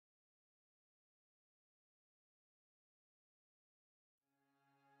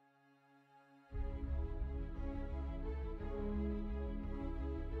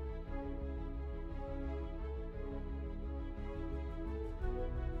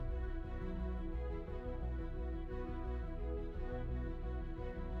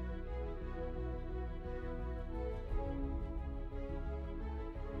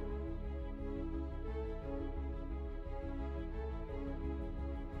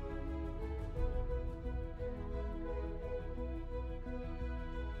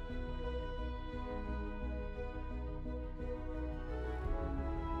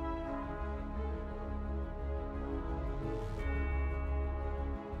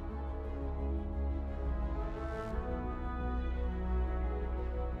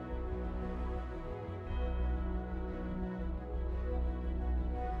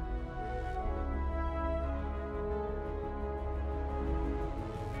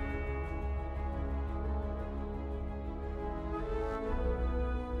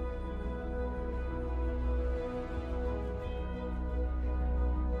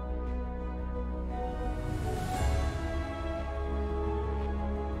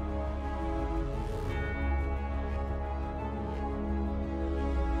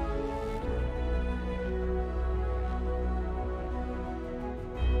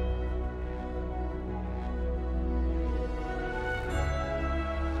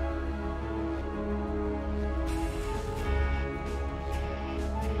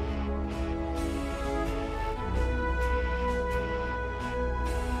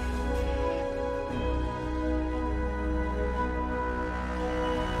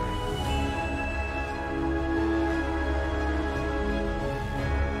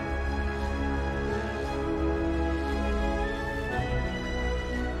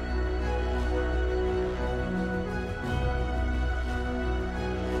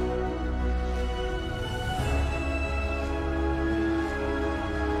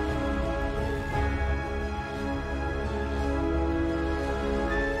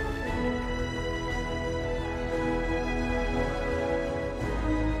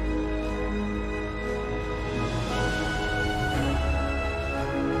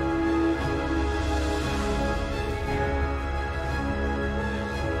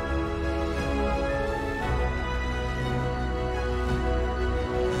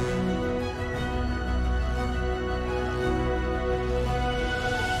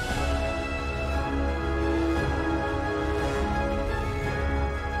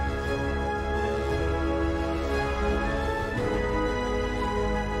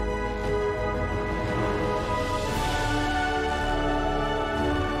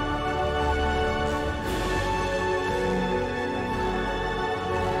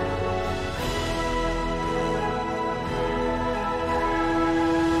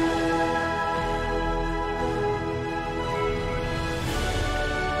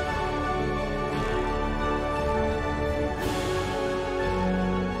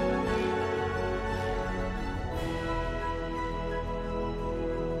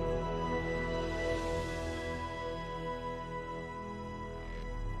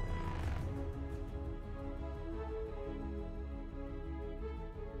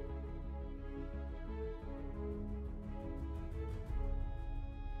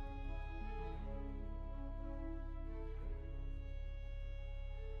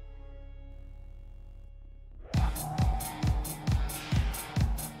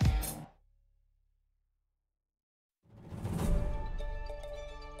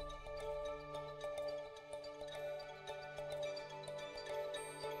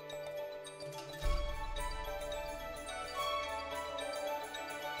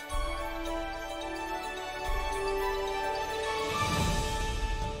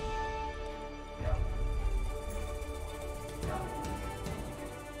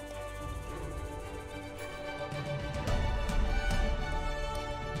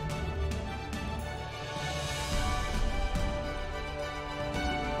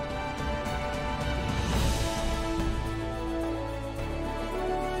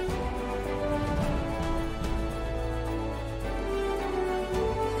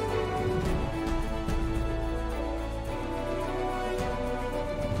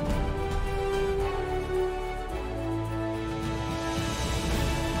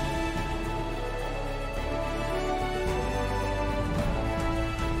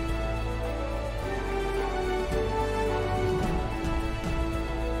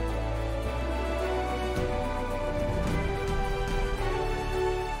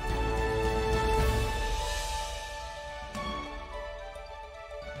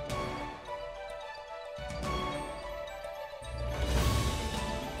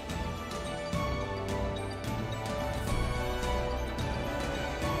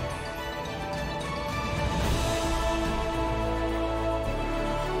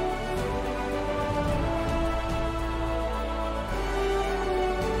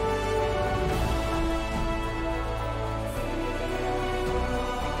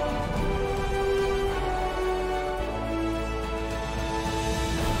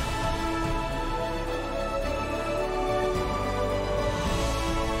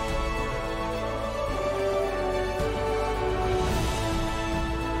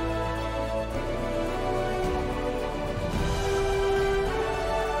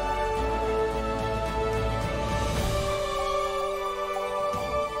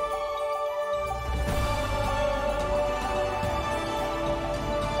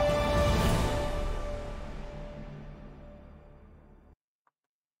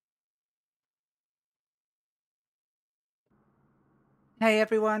Hey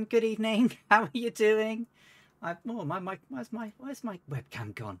everyone, good evening. How are you doing? Oh, where's my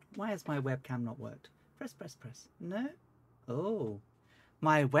webcam gone? Why has my webcam not worked? Press. No. Oh,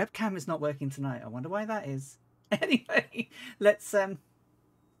 my webcam is not working tonight. I wonder why that is. Anyway, let's Oh,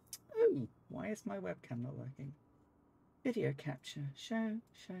 why is my webcam not working? Video capture. Show.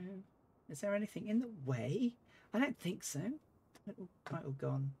 Is there anything in the way? I don't think so. Quite all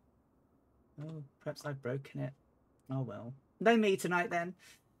gone. Oh, perhaps I've broken it. Oh well. No me tonight then.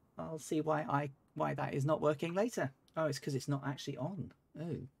 I'll see why that is not working later. Oh, it's because it's not actually on.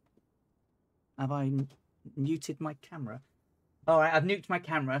 Oh. Have I muted my camera? All right, I've nuked my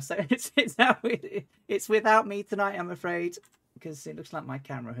camera, so it's without me tonight, I'm afraid, because it looks like my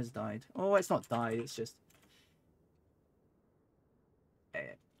camera has died. Oh, it's not died. It's just.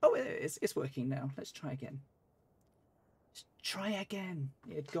 Oh, it's working now. Let's try again. Let's try again.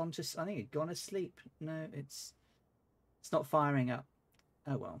 It had gone to. I think it had gone to sleep. No, it's not firing up.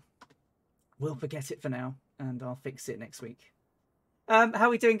 Oh well. We'll forget it for now, and I'll fix it next week. How are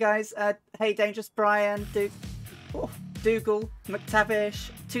we doing, guys? Hey, Dangerous Brian, Dougal,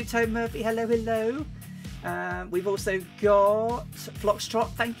 McTavish, Two-Tone Murphy, hello. We've also got Floxtrot.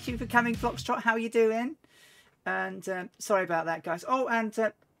 Thank you for coming, Floxtrot. How are you doing? And sorry about that, guys. Oh,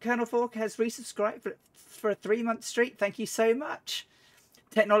 and Colonel Fork has resubscribed for a 3-month streak. Thank you so much.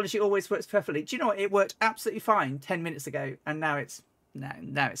 Technology always works perfectly. Do you know what? It worked absolutely fine 10 minutes ago, and now it's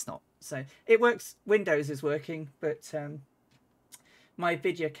not. So it works. Windows is working, but my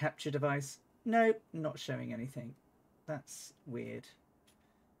video capture device, no, not showing anything. That's weird.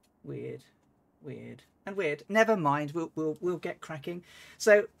 Never mind. We'll get cracking.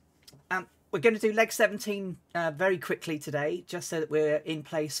 So we're going to do leg 17 very quickly today, just so that we're in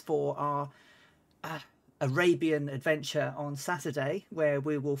place for our Arabian adventure on Saturday, where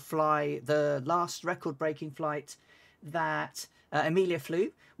we will fly the last record-breaking flight that Amelia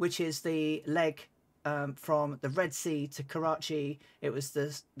flew, which is the leg from the Red Sea to Karachi. It was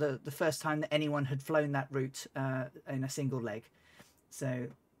the first time that anyone had flown that route in a single leg. So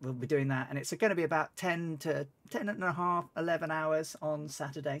we'll be doing that, and it's going to be about 10 and a half, 11 hours on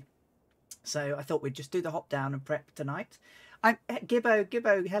Saturday. So I thought we'd just do the hop down and prep tonight. I'm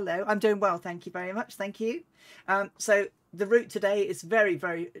Gibbo, hello. I'm doing well, thank you very much, thank you. So the route today is very,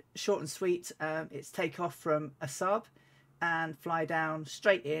 very short and sweet. It's take off from Assab and fly down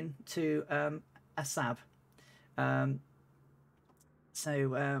straight in to Assab.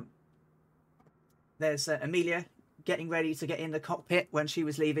 There's Amelia getting ready to get in the cockpit when she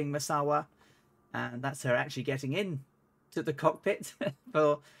was leaving Massawa, and that's her actually getting in to the cockpit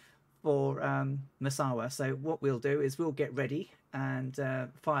for Massawa. So what we'll do is we'll get ready and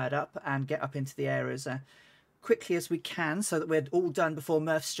fired up and get up into the air as quickly as we can, so that we're all done before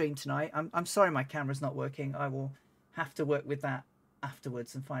Murph's stream tonight. I'm sorry my camera's not working. I will have to work with that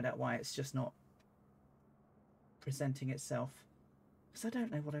afterwards and find out why it's just not presenting itself, because I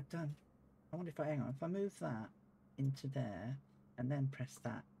don't know what I've done. I wonder if hang on, if I move that into there and then press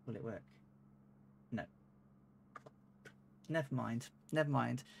that, will it work? No. Never mind.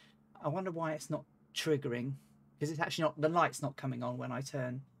 I wonder why it's not triggering, because it's actually not, the light's not coming on when I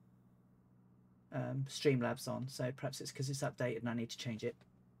turn Streamlabs on, so perhaps it's because it's updated and I need to change it.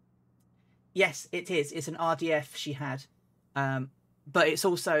 Yes, it is. It's an RDF she had, but it's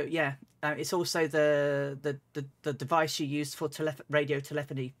also it's also the device she used for radio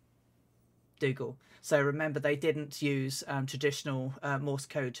telephony, Dougal. So remember, they didn't use traditional Morse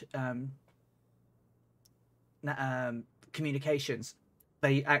code communications.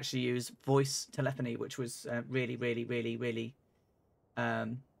 They actually use voice telephony, which was really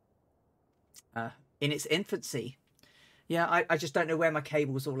in its infancy. Yeah, I just don't know where my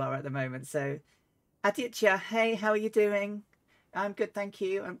cables all are at the moment. So, Aditya, hey, how are you doing? I'm good, thank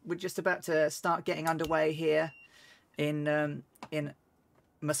you. We're just about to start getting underway here in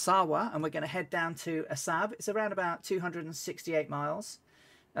Massawa, and we're going to head down to Assab. It's around about 268 miles.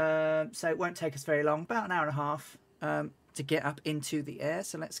 So it won't take us very long, about an hour and a half to get up into the air.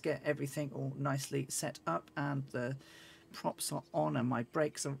 So let's get everything all nicely set up, and the props are on, and my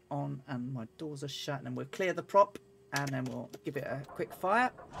brakes are on, and my doors are shut, and then we'll clear the prop, and then we'll give it a quick fire.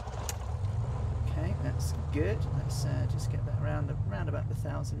 Okay, that's good. Let's just get that around about the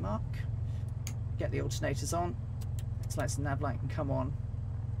 1,000 mark. Get the alternators on. Let's let the nav light can come on.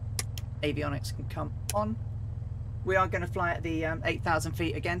 Avionics can come on. We are going to fly at the 8,000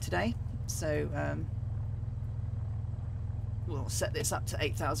 feet again today, so we'll set this up to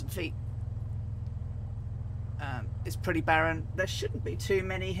 8,000 feet. It's pretty barren. There shouldn't be too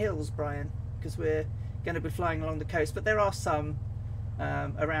many hills, Brian, because we're going to be flying along the coast, but there are some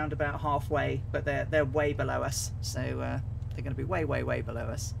around about halfway, but they're way below us, so they're going to be way, way, way below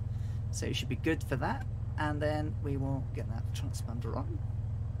us. So you should be good for that. And then we will get that transponder on.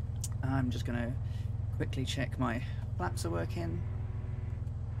 I'm just going to quickly check my flaps are working.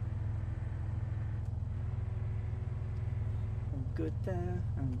 All good there.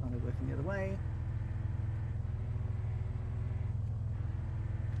 And are they working the other way?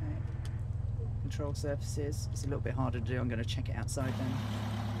 Okay. Control surfaces. It's a little bit harder to do. I'm going to check it outside then.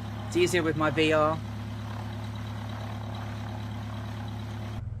 It's easier with my VR.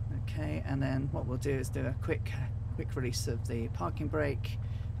 Okay, and then what we'll do is do a quick release of the parking brake,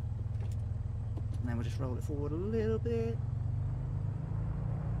 and then we'll just roll it forward a little bit.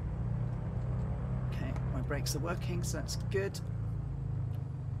 Okay, my brakes are working, so that's good.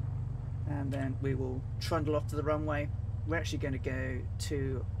 And then we will trundle off to the runway. We're actually going to go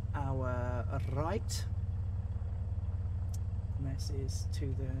to our right. And this is to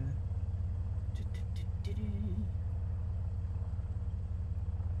the...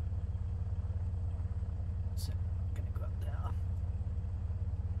 So I'm going to go up there.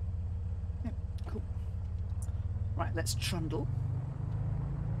 Yep, cool. Right, let's trundle.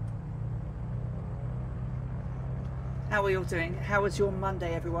 How are you all doing? How was your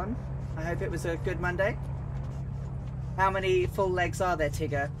Monday, everyone? I hope it was a good Monday. How many full legs are there,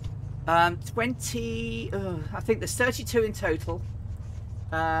 Tigger? 20, I think there's 32 in total.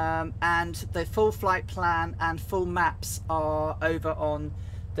 And the full flight plan and full maps are over on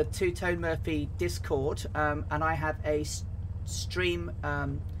the Two Tone Murphy Discord. And I have a stream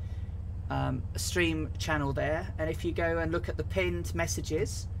channel there. And if you go and look at the pinned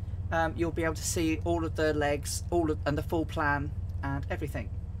messages, you'll be able to see all of the legs, and the full plan and everything.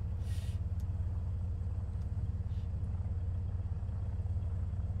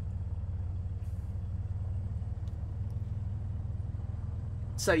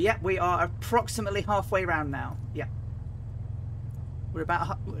 So yeah, we are approximately halfway round now. Yeah, we're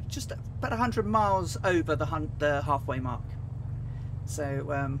just about 100 miles over the halfway mark.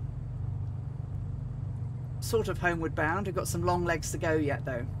 So sort of homeward bound. We've got some long legs to go yet,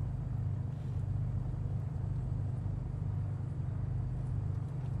 though.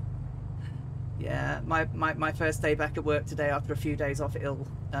 Yeah, my first day back at work today after a few days off ill.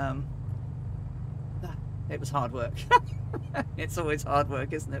 It was hard work. It's always hard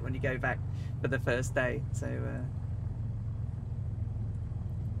work, isn't it, when you go back for the first day? So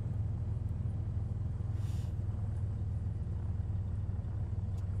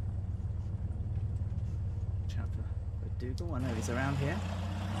watch out for Dougal. I know he's around here.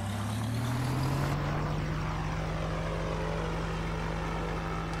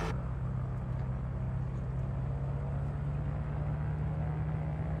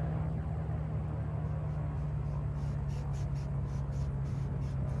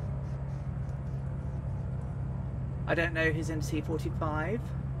 I don't know who's in C45.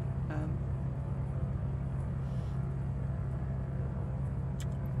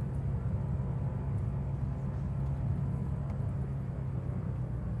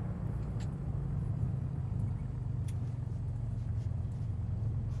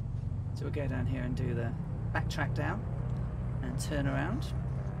 So we'll go down here and do the backtrack down and turn around.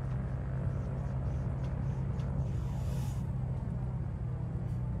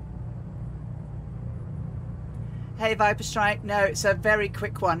 Hey Viper Strike, no, it's a very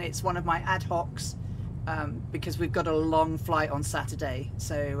quick one. It's one of my ad hocs because we've got a long flight on Saturday.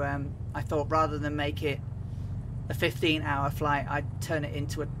 So I thought rather than make it a 15-hour flight, I'd turn it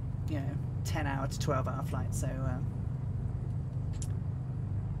into a 10-hour to 12-hour flight. So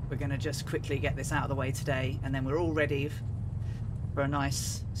we're going to just quickly get this out of the way today, and then we're all ready for a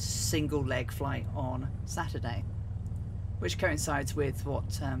nice single leg flight on Saturday, which coincides with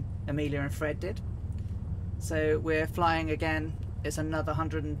what Amelia and Fred did. So we're flying again. It's another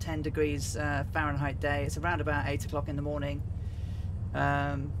 110 degrees Fahrenheit day. It's around about 8 o'clock in the morning,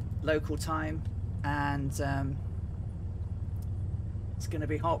 local time, and it's going to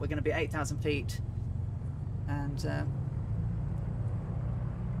be hot. We're going to be 8,000 feet, and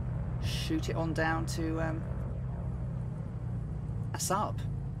shoot it on down to Assab,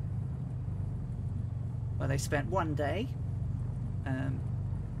 where they spent one day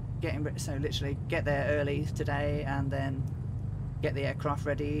so literally get there early today and then get the aircraft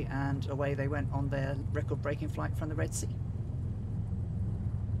ready, and away they went on their record-breaking flight from the Red Sea.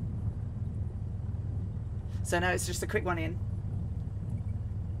 So no, it's just a quick one in.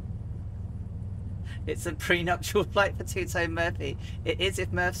 It's a prenuptial flight for Two Tone Murphy. It is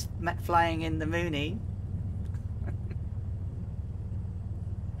if Murph's flying in the Mooney.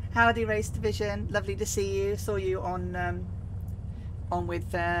 Howdy Race Division, lovely to see you. Saw you on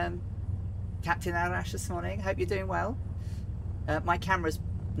with Captain Arash this morning. Hope you're doing well. My camera's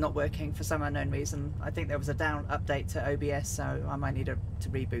not working for some unknown reason. I think there was a down update to OBS, so I might need to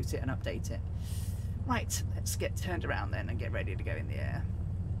reboot it and update it. Right, let's get turned around then and get ready to go in the air.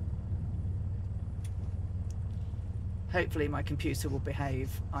 Hopefully my computer will behave.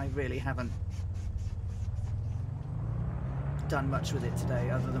 I really haven't done much with it today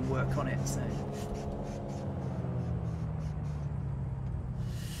other than work on it, so...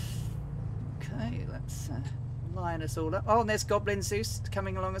 Okay, let's line us all up. Oh, and there's Goblin Zeus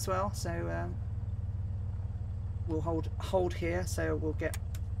coming along as well, so we'll hold here, so we'll get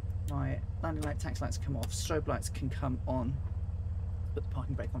my landing light, taxi lights come off, strobe lights can come on. Put the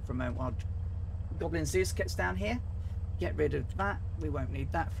parking brake on for a moment while Goblin Zeus gets down here. Get rid of that, we won't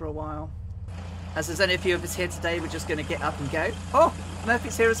need that for a while. As there's only a few of us here today, we're just going to get up and go. Oh,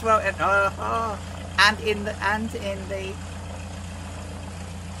 Murphy's here as well, and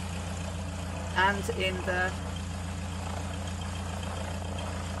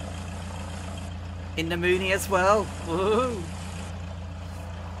in the Mooney as well. Woohoo!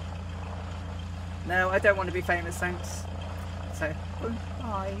 No, I don't want to be famous, thanks. So,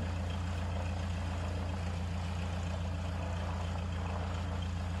 bye.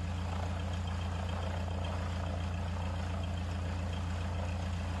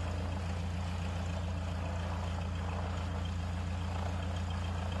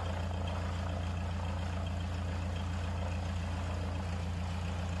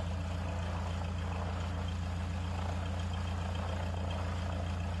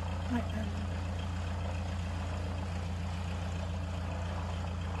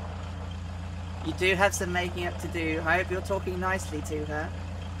 You do have some making up to do. I hope you're talking nicely to her.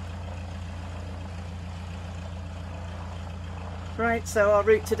 Right, so our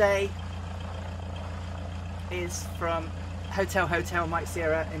route today is from Hotel Mike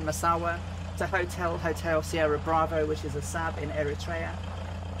Sierra in Massawa to Hotel Sierra Bravo, which is Assab in Eritrea.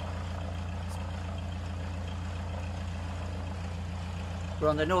 We're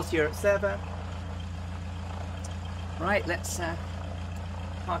on the North Europe server. Right, let's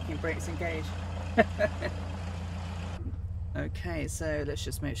parking brakes engage. Okay, so let's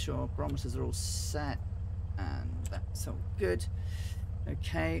just make sure barometers are all set and that's all good.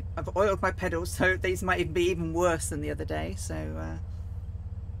 Okay, I've oiled my pedals, so these might even be even worse than the other day, so okay,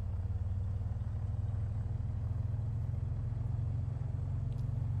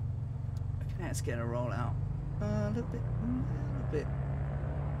 let's get a roll out. A little bit.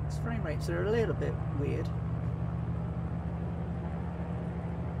 These frame rates are a little bit weird.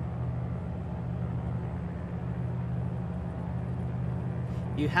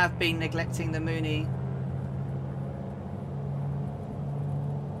 You have been neglecting the Mooney.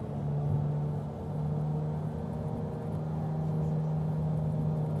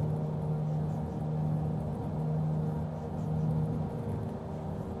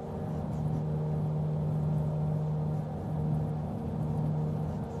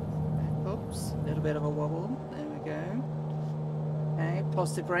 Oops, a little bit of a wobble. There we go. Okay,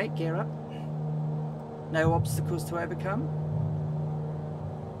 positive brake, gear up. No obstacles to overcome.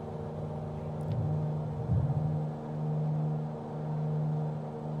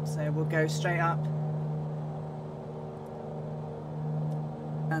 So we'll go straight up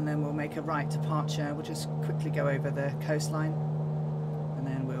and then we'll make a right departure. We'll just quickly go over the coastline and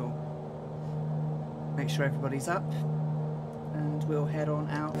then we'll make sure everybody's up and we'll head on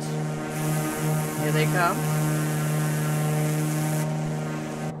out. Here they come.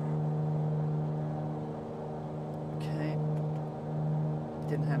 Okay.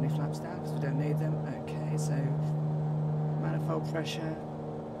 Didn't have any flaps down because we don't need them. Okay, so manifold pressure.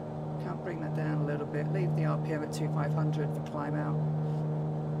 Can't bring that down a little bit. Leave the RPM at 2500 for climb out.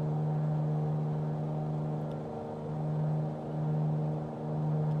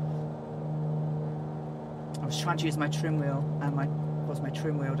 I was trying to use my trim wheel, and my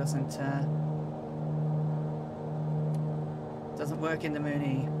trim wheel doesn't work in the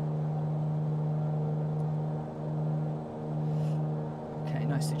Mooney. Okay,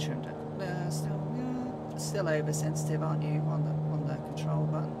 nicely trimmed up. Still oversensitive, aren't you, on the control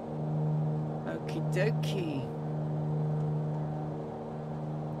button? Okie dokie.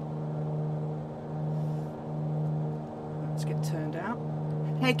 Let's get turned out.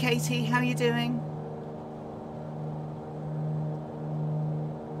 Hey Katie, how are you doing?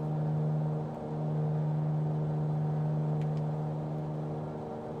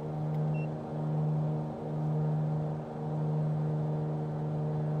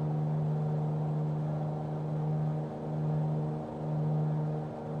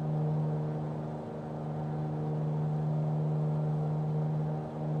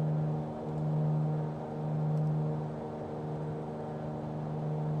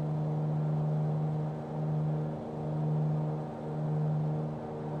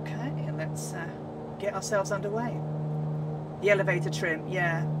 let's get ourselves underway. The elevator trim,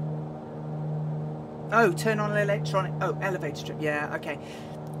 yeah. Oh, turn on electronic. Oh, elevator trim. Yeah, okay.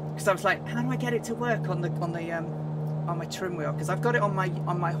 Because I was like, how do I get it to work on my trim wheel? Because I've got it on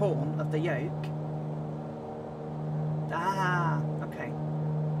my horn of the yoke. Ah, okay.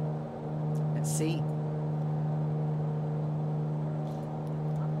 Let's see.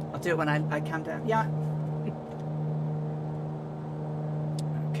 I'll do it when I calm down. Yeah.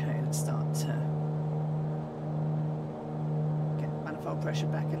 Okay, let's start. Get manifold pressure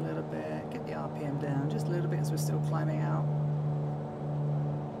back a little bit. Get the RPM down just a little bit as we're still climbing out.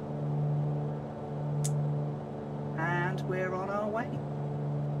 And we're on our way.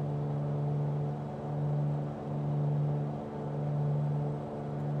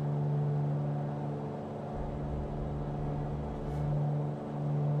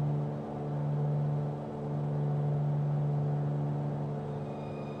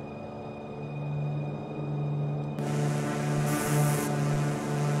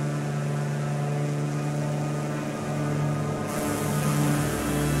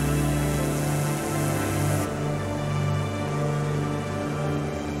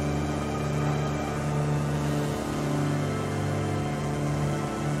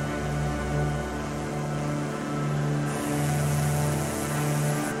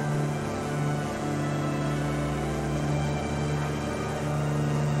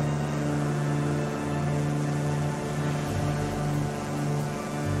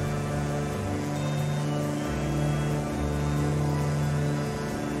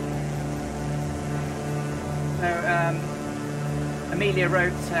 Amelia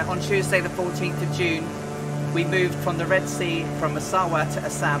wrote, on Tuesday the 14th of June, we moved from the Red Sea from Massawa to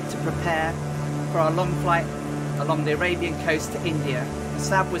Assab to prepare for our long flight along the Arabian coast to India.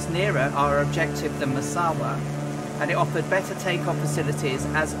 Assab was nearer our objective than Massawa, and it offered better takeoff facilities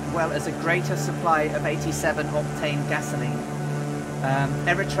as well as a greater supply of 87 octane gasoline.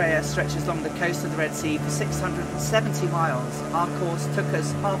 Eritrea stretches along the coast of the Red Sea for 670 miles. Our course took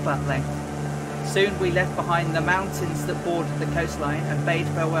us half that length. Soon we left behind the mountains that bordered the coastline and bade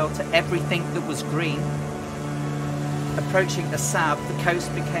farewell to everything that was green. Approaching Assab, the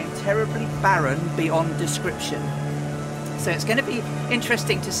coast became terribly barren beyond description. So it's going to be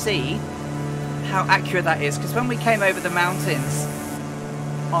interesting to see how accurate that is, because when we came over the mountains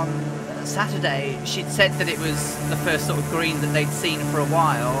on Saturday, she'd said that it was the first sort of green that they'd seen for a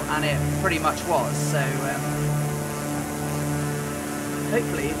while, and it pretty much was. So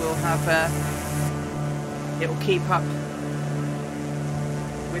hopefully we'll have it'll keep up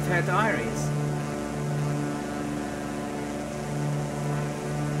with her diaries.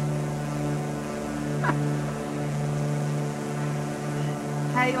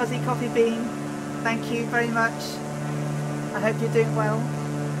 Hey Aussie Coffee Bean, thank you very much. I hope you're doing well.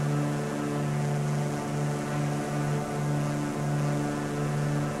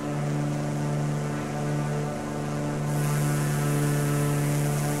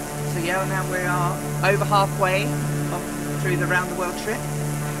 So yeah, now we are over halfway through the round the world trip.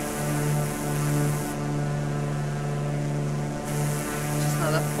 Just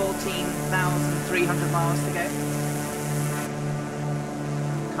another 14,300 miles to go.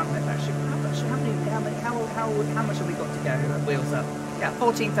 Can't remember actually how much have we got to go at Wheels Up? Yeah,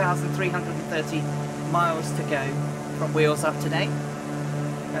 14,330 miles to go from Wheels Up today.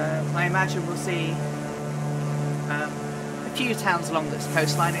 I imagine we'll see a few towns along this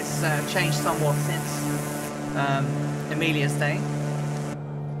coastline. It's changed somewhat since Amelia's day.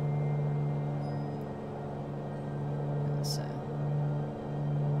 Let's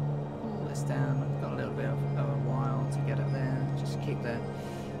pull this down. I've got a little bit of a while to get up there. Just keep the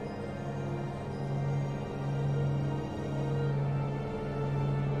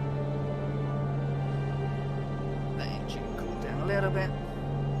engine cool down a little bit.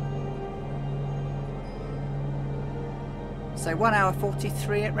 So 1 hour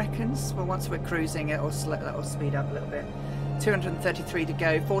 43 it reckons. Well, once we're cruising that'll speed up a little bit. 233 to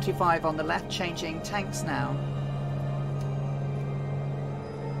go, 45 on the left, changing tanks now.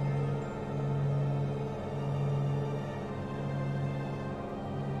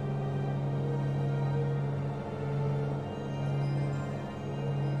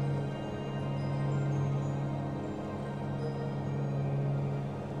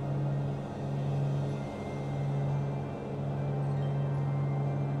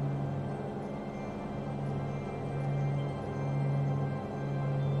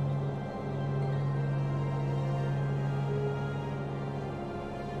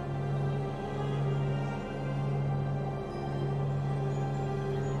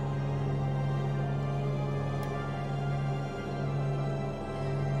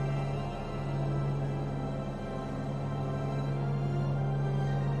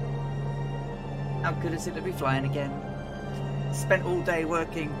 How good is it to be flying again? Spent all day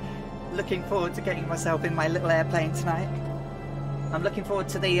working, looking forward to getting myself in my little airplane tonight. I'm looking forward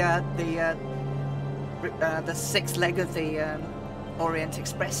to the sixth leg of the Orient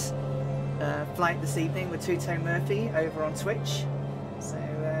Express flight this evening with Two-Tone Murphy over on Twitch. So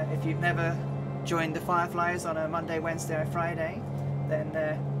if you've never joined the Fireflies on a Monday, Wednesday or Friday, then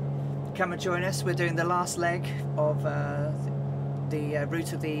come and join us. We're doing the last leg of the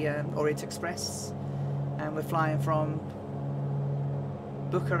route of the Orient Express, and we're flying from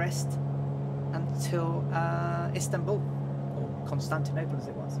Bucharest until Istanbul, or Constantinople as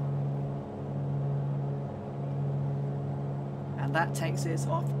it was. And that takes us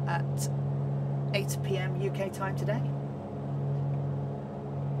off at 8 PM UK time today.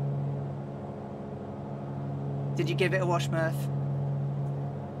 Did you give it a wash, Murph?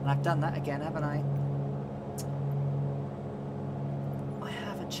 And I've done that again, haven't I? I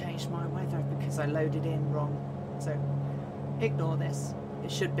haven't changed my weather because I loaded in wrong. So ignore this.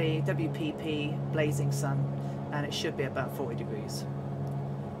 It should be WPP, blazing sun, and it should be about 40 degrees.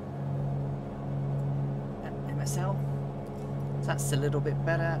 And MSL. So that's a little bit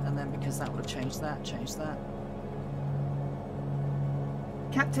better, and then because that would have changed that,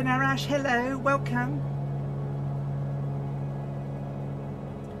 Captain Arash, hello, welcome.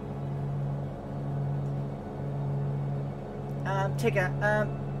 Tigger,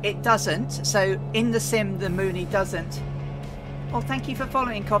 it doesn't. So in the sim, the Mooney doesn't. Oh, thank you for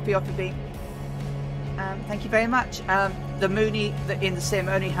following, Copy Off a Beat. Thank you very much. The Mooney in the sim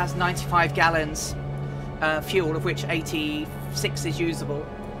only has 95 gallons fuel, of which 86 is usable.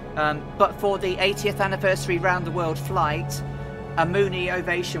 But for the 80th anniversary round the world flight, a Mooney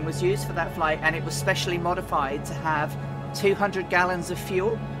Ovation was used for that flight, and it was specially modified to have 200 gallons of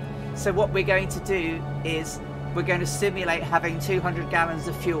fuel. So what we're going to do is we're going to simulate having 200 gallons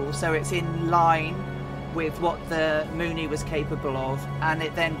of fuel, so it's in line with what the Mooney was capable of, and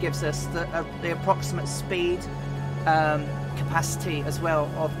it then gives us the approximate speed capacity as well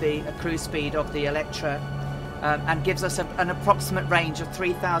of the cruise speed of the Eritre, and gives us an approximate range of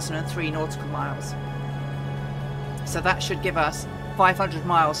 3,003 nautical miles. So that should give us 500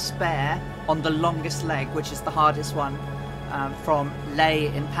 miles spare on the longest leg, which is the hardest one, from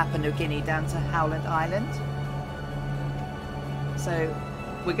Leh in Papua New Guinea down to Howland Island. So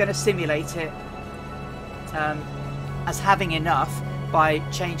we're going to simulate it as having enough by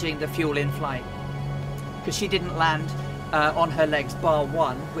changing the fuel in flight, because she didn't land on her legs bar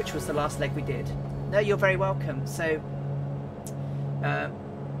one, which was the last leg we did. No, you're very welcome. So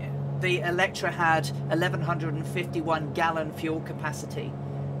the Eritre had 1,151 gallon fuel capacity,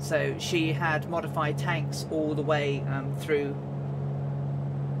 so she had modified tanks all the way through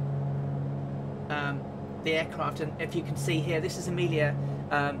the aircraft. And if you can see here, this is Amelia.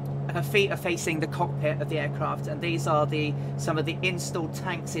 Her feet are facing the cockpit of the aircraft, and these are some of the installed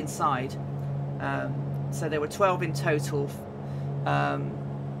tanks inside. So there were 12 in total,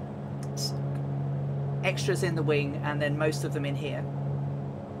 extras in the wing, and then most of them in here.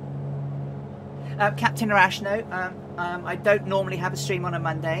 Captain Arash, no, I don't normally have a stream on a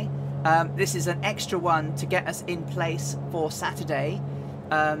Monday. This is an extra one to get us in place for Saturday,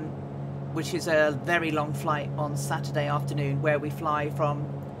 which is a very long flight on Saturday afternoon, where we fly from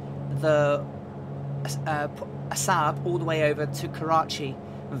the Assab all the way over to Karachi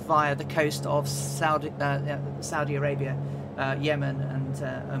via the coast of Saudi Arabia, Yemen and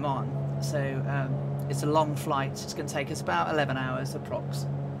Oman. So it's a long flight. It's going to take us about 11 hours approx.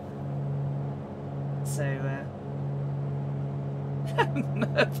 So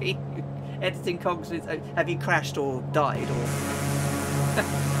Murphy, editing cogs, have you crashed or died or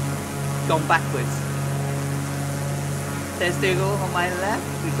gone backwards? There's Dougal on my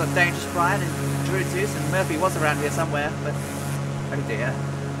left. We've got Dangerous Brian and Drew Zeus, and Murphy was around here somewhere, but oh dear.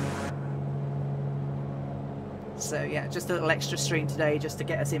 So yeah, just a little extra stream today just to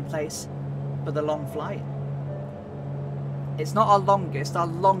get us in place for the long flight. It's not our longest. Our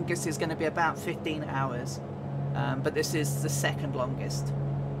longest is going to be about 15 hours, but this is the second longest.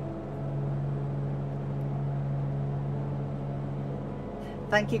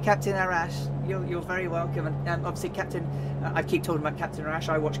 Thank you, Captain Arash. You're very welcome. And obviously, Captain, I keep talking about Captain Arash.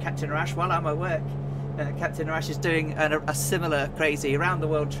 I watch Captain Arash while I'm at work. Captain Arash is doing a similar crazy around the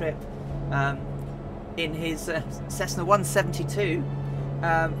world trip in his Cessna 172,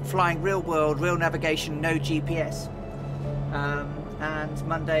 flying real world, real navigation, no GPS. And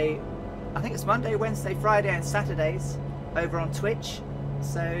Monday, I think it's Monday, Wednesday, Friday and Saturdays over on Twitch.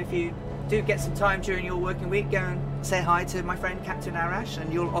 So if you do get some time during your working week, go and say hi to my friend Captain Arash,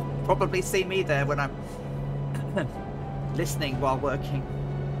 and you'll probably see me there when I'm listening while working.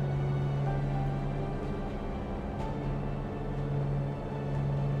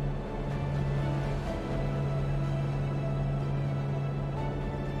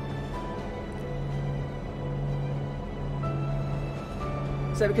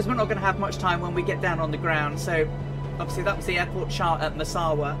 So because we're not going to have much time when we get down on the ground, so obviously that was the airport chart at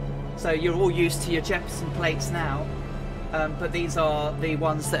Massawa. So you're all used to your Jefferson plates now, but these are the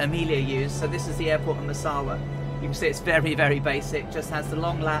ones that Amelia used. So this is the airport at Massawa. You can see it's very, very basic. Just has the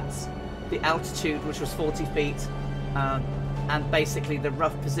long lats, the altitude, which was 40 feet, and basically the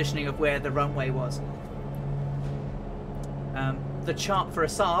rough positioning of where the runway was. The chart for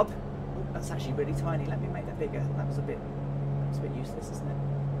Assab, oh, that's actually really tiny. Let me make that bigger. That was a bit useless, isn't it?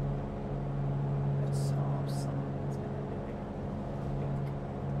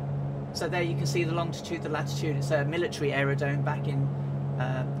 So there you can see the longitude, the latitude. It's a military aerodrome back in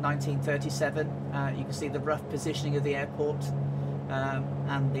 1937. You can see the rough positioning of the airport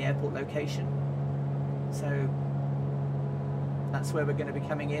and the airport location. So that's where we're going to be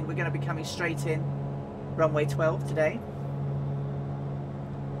coming in. We're going to be coming straight in runway 12 today.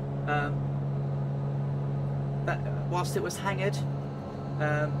 Whilst it was hangared,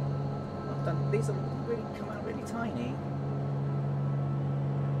 these are really come out really tiny.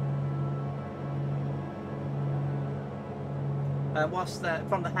 Whilst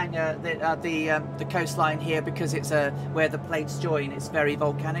from the hangar, the coastline here, because it's where the plates join, it's very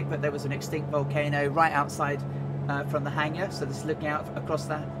volcanic, but there was an extinct volcano right outside from the hangar, so this is looking out across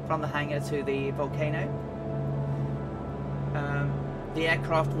from the hangar to the volcano. The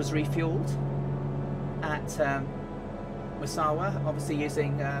aircraft was refueled at Massawa, obviously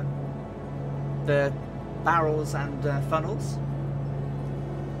using the barrels and funnels.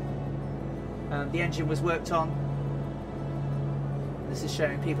 The engine was worked on. This is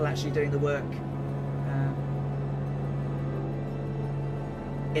showing people actually doing the work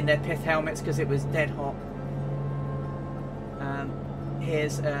in their pith helmets because it was dead hot.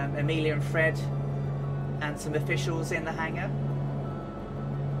 Here's Amelia and Fred and some officials in the hangar.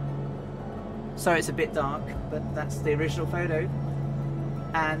 So it's a bit dark, but that's the original photo.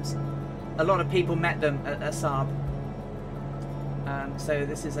 And a lot of people met them at Assab. So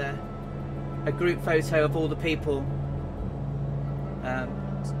this is a group photo of all the people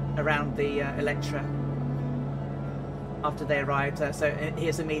around the Eritre after they arrived. So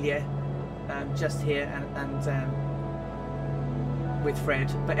here's Amelia just here and with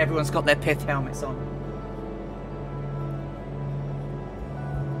Fred, but everyone's got their pith helmets on.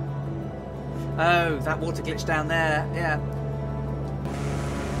 Oh, that water glitch down there, yeah.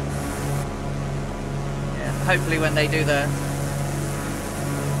 Yeah, hopefully when they do the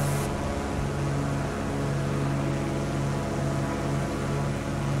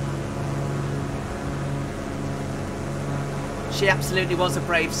she absolutely was a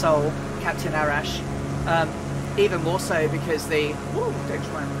brave soul, Captain Arash. Even more so because the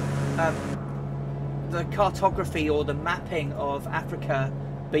cartography or the mapping of Africa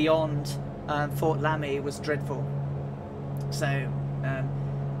beyond Fort Lamy was dreadful. So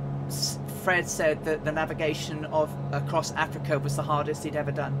Fred said that the navigation across Africa was the hardest he'd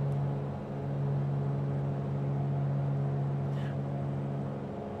ever done.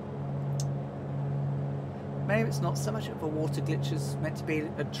 Maybe it's not so much of a water glitch as meant to be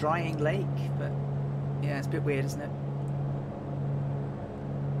a drying lake, but yeah, it's a bit weird, isn't it?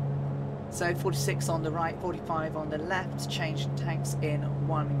 So 46 on the right, 45 on the left, change tanks in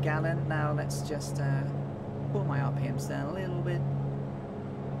 1 gallon. Now let's just pull my RPMs down a little bit.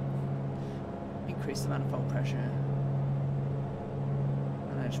 Increase the manifold pressure.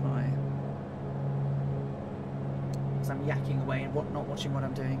 Manage my... because I'm yakking away and not watching what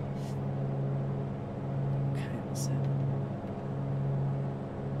I'm doing. So.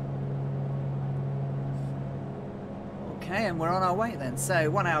 Okay, and we're on our way then. So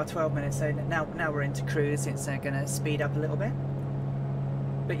 1 hour 12 minutes. So now we're into cruise. It's going to speed up a little bit.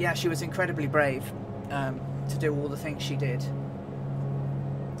 But yeah, she was incredibly brave to do all the things she did.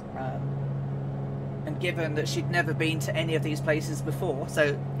 And given that she'd never been to any of these places before,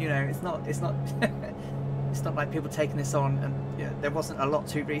 so you know, it's not it's not like people taking this on and there wasn't a lot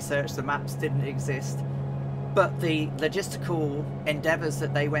to research. The maps didn't exist. But the logistical endeavours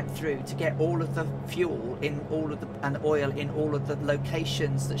that they went through to get all of the fuel in all of and oil in all of the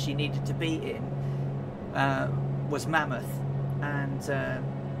locations that she needed to be in was mammoth. And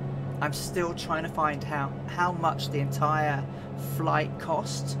I'm still trying to find how much the entire flight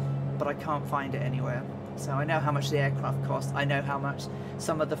cost, but I can't find it anywhere. So I know how much the aircraft cost. I know how much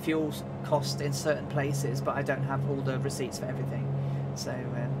some of the fuels cost in certain places, but I don't have all the receipts for everything. So.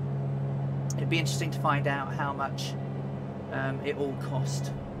 It'd be interesting to find out how much it all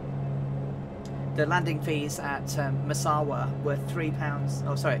cost. The landing fees at Massawa were £3.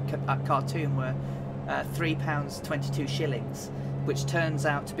 Oh, sorry, at Khartoum were £3.22 shillings, which turns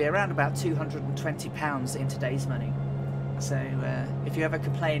out to be around about £220 in today's money. So if you ever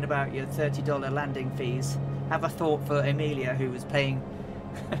complain about your $30 landing fees, have a thought for Amelia, who was paying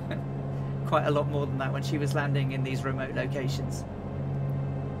quite a lot more than that when she was landing in these remote locations.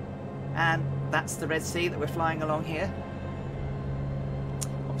 And that's the Red Sea that we're flying along here.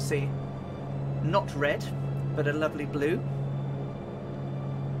 Obviously not red, but a lovely blue.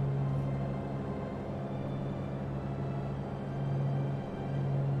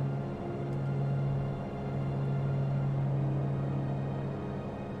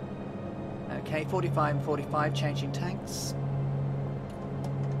 Okay, 45 and 45, changing tanks.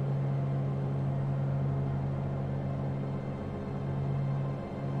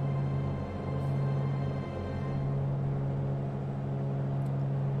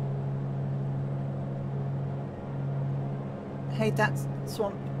 Hey, that's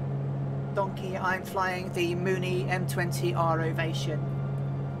Swamp Donkey. I'm flying the Mooney M20R Ovation.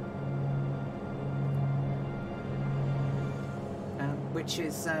 Which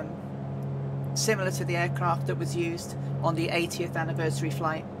is similar to the aircraft that was used on the 80th anniversary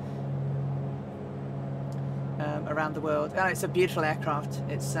flight around the world. Oh, it's a beautiful aircraft.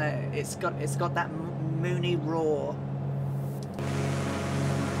 It's got that Mooney roar.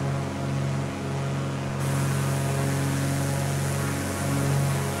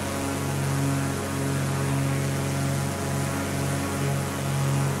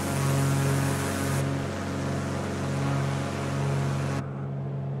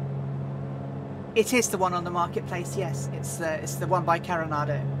 It is the one on the marketplace, yes. It's the one by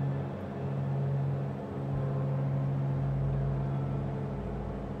Coronado.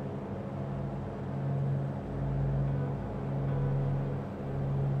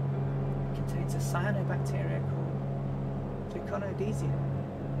 It contains a cyanobacteria called Trichonodisia.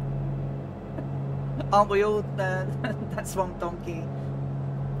 Aren't we all that Swamp Donkey?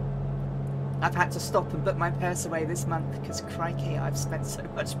 I've had to stop and book my purse away this month because crikey, I've spent so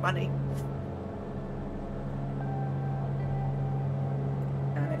much money.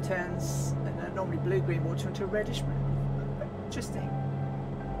 Turns normally blue-green water into a reddish brown. Interesting.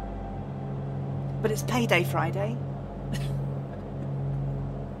 But it's payday Friday.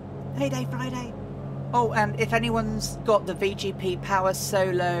 Payday Friday. Oh, and if anyone's got the VGP Power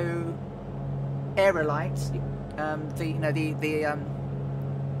Solo Aerolite, the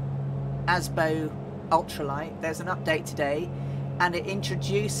ASBO Ultralight, there's an update today, and it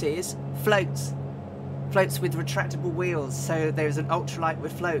introduces floats with retractable wheels. So there's an ultralight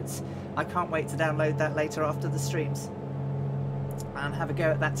with floats. I can't wait to download that later after the streams and have a go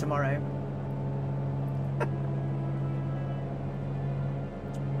at that tomorrow.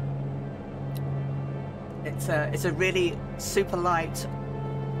 It's a really super light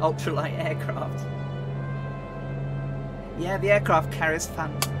ultralight aircraft. Yeah, the aircraft carrier's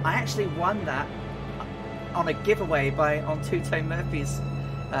fun. I actually won that on a giveaway on Two-Tone Murphy's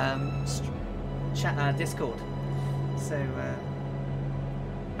Discord, so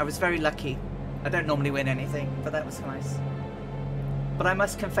I was very lucky. I don't normally win anything, but that was nice. But I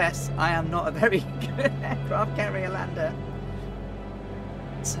must confess, I am not a very good aircraft carrier lander,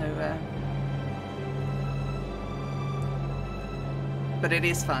 so but it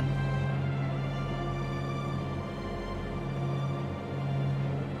is fun.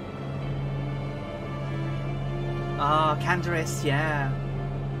 Ah, Candaris, yeah.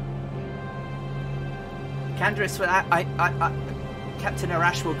 Candaris, Captain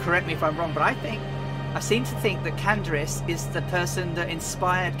Arash will correct me if I'm wrong, but I seem to think that Candaris is the person that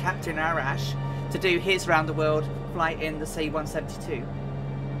inspired Captain Arash to do his round the world flight in the C-172.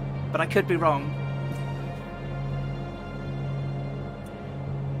 But I could be wrong.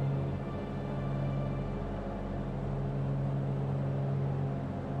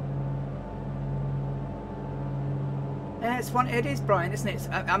 It is Brian, isn't it?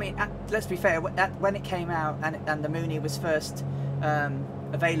 I mean, let's be fair. When it came out and the Mooney was first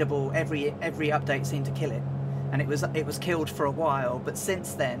available, every update seemed to kill it, and it was killed for a while. But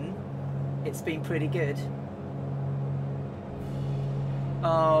since then, it's been pretty good.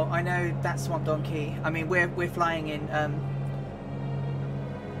 Oh, I know that Swamp Donkey. I mean, we're flying in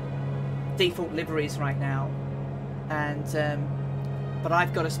default liveries right now, and but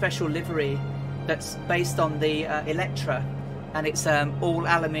I've got a special livery that's based on the Eritre, and it's all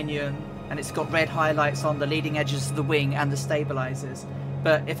aluminium, and it's got red highlights on the leading edges of the wing and the stabilizers.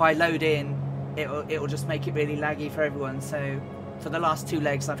 But if I load in, it'll just make it really laggy for everyone. So for the last two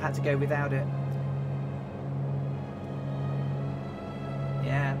legs, I've had to go without it.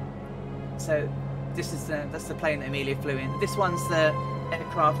 Yeah. So that's the plane that Amelia flew in. This one's the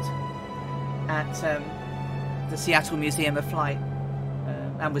aircraft at the Seattle Museum of Flight.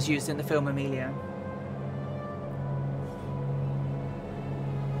 And was used in the film Amelia.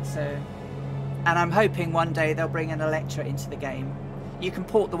 So, and I'm hoping one day they'll bring an Eritre into the game. You can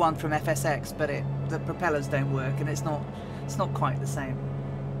port the one from FSX, but the propellers don't work, and it's not quite the same.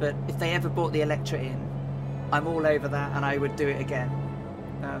 But if they ever brought the Eritre in, I'm all over that, and I would do it again,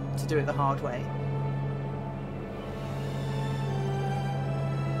 to do it the hard way.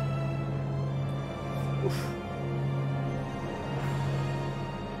 Oof.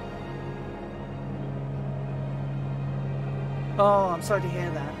 Oh, I'm sorry to hear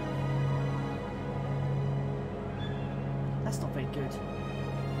that. That's not very good.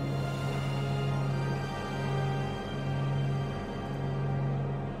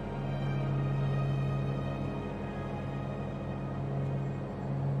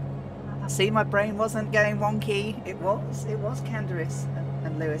 See, my brain wasn't going wonky. It was Candaris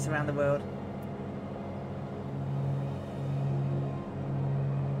and Lewis around the world.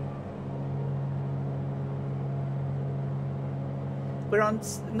 We're on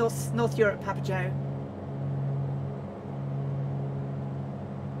North Europe, Papa Joe.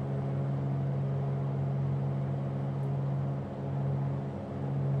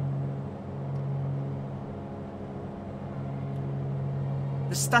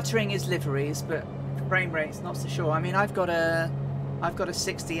 The stuttering is liveries, but frame rate's not so sure. I mean, I've got a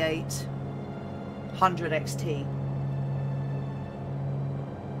 6800 XT.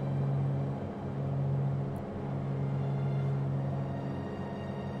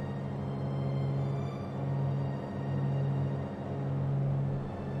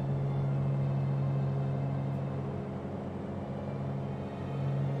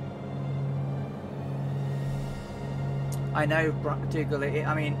 I know, Dougal.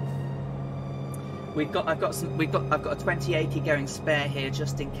 I mean, I've got a 2080 going spare here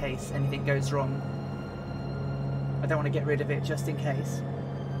just in case anything goes wrong. I don't want to get rid of it just in case.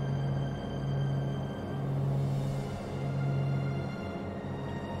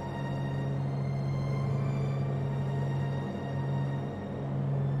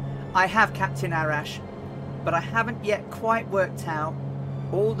 I have Captain Arash, but I haven't yet quite worked out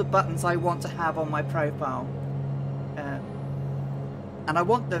all the buttons I want to have on my profile. And I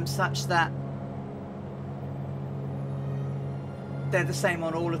want them such that they're the same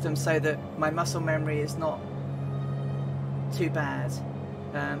on all of them, so that my muscle memory is not too bad.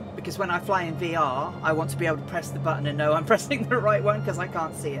 Because when I fly in VR, I want to be able to press the button and know I'm pressing the right one, because I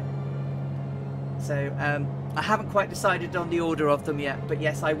can't see it. So I haven't quite decided on the order of them yet, but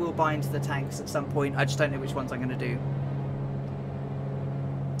yes, I will bind the tanks at some point. I just don't know which ones I'm going to do.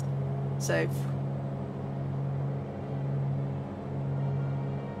 So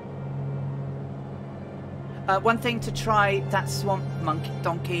one thing to try that swamp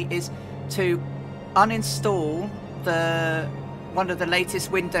donkey is to uninstall one of the latest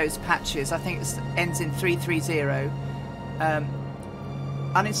Windows patches. I think it ends in 330.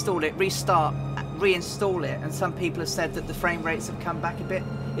 Uninstall it, restart, reinstall it, and some people have said that the frame rates have come back a bit.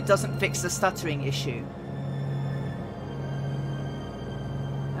 It doesn't fix the stuttering issue,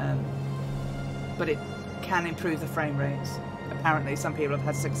 but it can improve the frame rates. Apparently some people have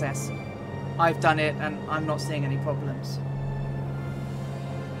had success. I've done it and I'm not seeing any problems.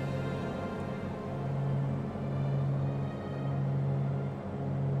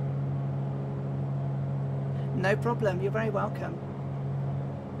 No problem, you're very welcome.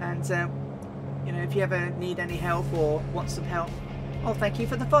 And you know, if you ever need any help or want some help, oh, thank you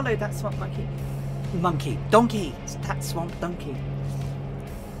for the follow. That's Swamp Donkey. That's Swamp Donkey.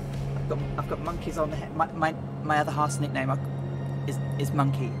 I've got monkeys on the head. My other half's nickname is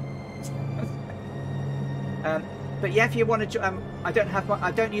Monkey. But yeah, if you want to, I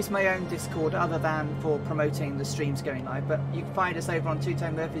don't use my own Discord other than for promoting the streams going live. But you can find us over on Two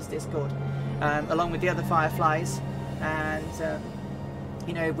Tone Murphy's Discord, along with the other Fireflies, and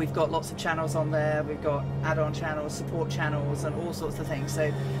you know, we've got lots of channels on there. We've got add-on channels, support channels, and all sorts of things. So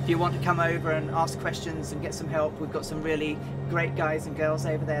if you want to come over and ask questions and get some help, we've got some really great guys and girls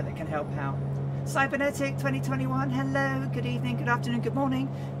over there that can help out. Cybernetic 2021, hello, good evening, good afternoon, good morning.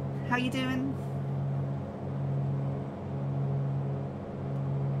 How you doing?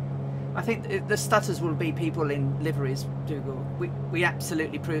 I think the stutters will be people in liveries, Dougal. We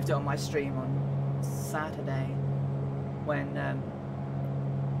absolutely proved it on my stream on Saturday when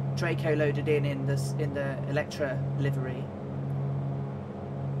Draco loaded in the Eritre livery.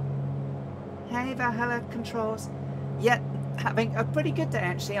 Hey Valhalla Controls. Yeah, having a pretty good day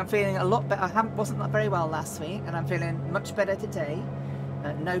actually. I'm feeling a lot better. I wasn't very well last week, and I'm feeling much better today.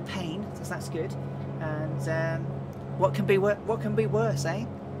 No pain, so that's good. And what can be worse, eh?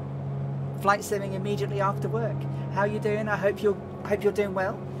 Flight simming immediately after work. How you doing? I hope you're doing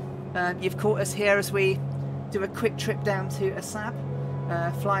well. You've caught us here as we do a quick trip down to Assab.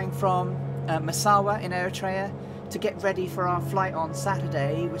 flying from Massawa in Eritrea to get ready for our flight on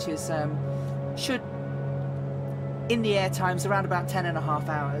Saturday, which is should in the air times around about 10.5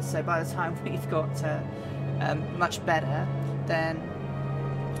 hours. So by the time we've got much better, then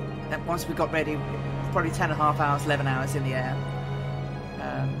once we got ready, probably 10.5 hours, 11 hours in the air.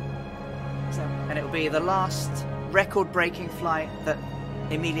 And it will be the last record-breaking flight that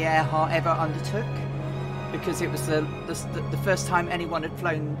Amelia Earhart ever undertook, because it was the first time anyone had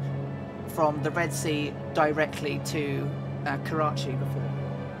flown from the Red Sea directly to Karachi before.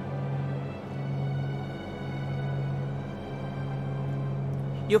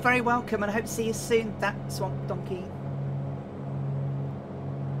 You're very welcome, and I hope to see you soon, that swamp donkey.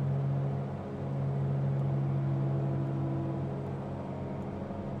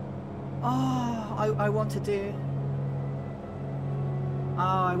 Oh, I want to do... Oh,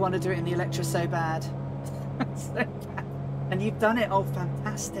 I want to do it in the Eritre so bad. So bad. And you've done it. Oh,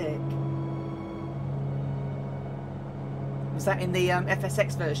 fantastic. Was that in the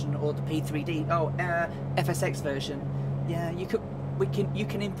FSX version or the P3D? Oh, FSX version. Yeah, you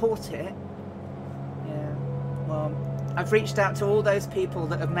can import it. Yeah. Well, I've reached out to all those people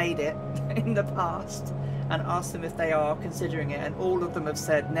that have made it in the past and asked them if they are considering it, and all of them have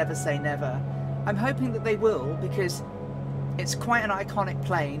said never say never. I'm hoping that they will, because it's quite an iconic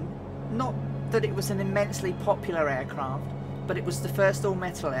plane. Not that it was an immensely popular aircraft, but it was the first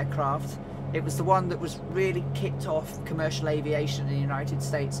all-metal aircraft. It was the one that was really kicked off commercial aviation in the United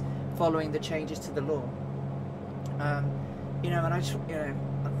States following the changes to the law. You know, and I just, you know,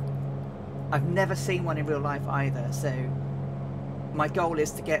 I've never seen one in real life either, so my goal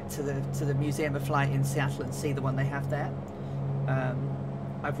is to get to the Museum of Flight in Seattle and see the one they have there.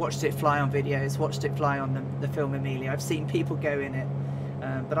 I've watched it fly on videos, watched it fly on the film Amelia. I've seen people go in it,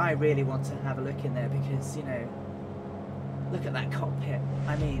 but I really want to have a look in there because, you know, look at that cockpit.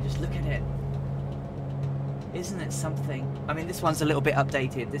 I mean, just look at it. Isn't it something? I mean, this one's a little bit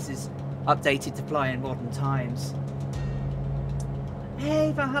updated. This is updated to fly in modern times.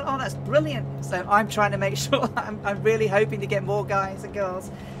 Hey, Valhalla, oh, that's brilliant. So I'm trying to make sure, I'm really hoping to get more guys and girls,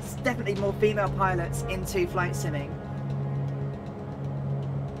 definitely more female pilots into flight simming.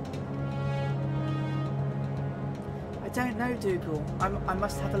 I don't know, Dougal. I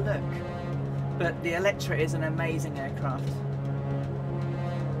must have a look. But the Eritre is an amazing aircraft.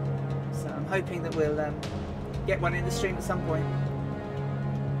 So I'm hoping that we'll get one in the stream at some point.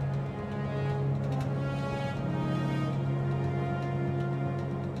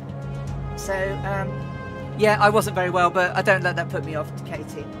 So, yeah, I wasn't very well, but I don't let that put me off to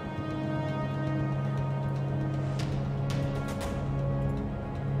Katie.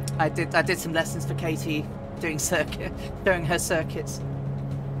 I did some lessons for Katie doing her circuits.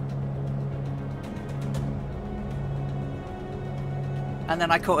 And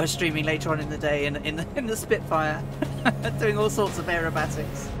then I caught her streaming later on in the day in the Spitfire, doing all sorts of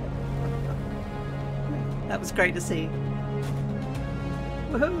aerobatics. That was great to see.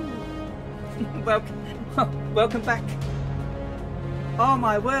 Woohoo! Welcome back. Oh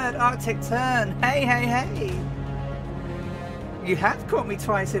my word, Arctic Turn. Hey, hey, hey. You have caught me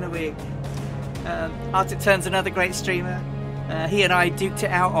twice in a week. Arctic Turn's another great streamer. He and I duked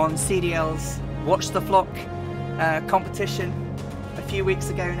it out on CDL's Watch the Flock competition a few weeks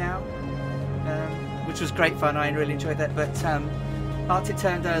ago now, which was great fun. I really enjoyed that. But Arctic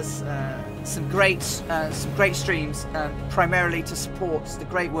Turn does some great streams, primarily to support the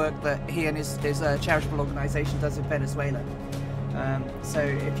great work that he and his charitable organisation does in Venezuela. So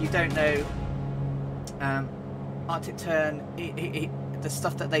if you don't know Arctic Turn, the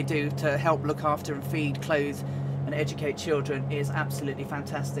stuff that they do to help look after and feed, clothe and educate children is absolutely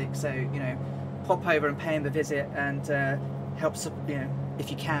fantastic. So, you know, pop over and pay him a visit and help, you know,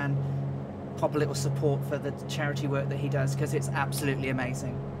 if you can, pop a little support for the charity work that he does, because it's absolutely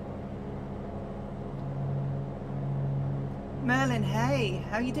amazing. Merlin, hey,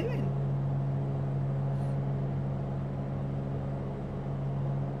 how you doing?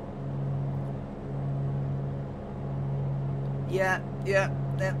 Yeah,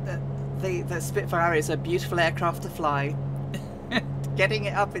 the Spitfire is a beautiful aircraft to fly. Getting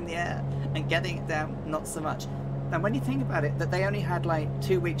it up in the air and getting it down, not so much. And when you think about it, that they only had like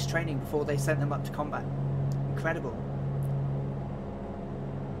 2 weeks training before they sent them up to combat. Incredible.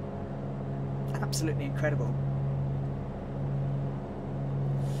 Absolutely incredible.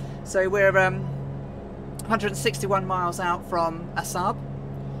 So we're 161 miles out from Assab.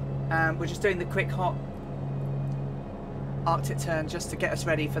 We're just doing the quick hot Arctic turn just to get us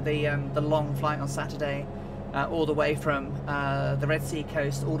ready for the long flight on Saturday, all the way from the Red Sea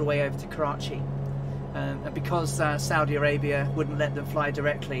coast all the way over to Karachi. And because Saudi Arabia wouldn't let them fly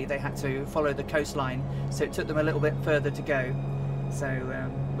directly, they had to follow the coastline, so it took them a little bit further to go. So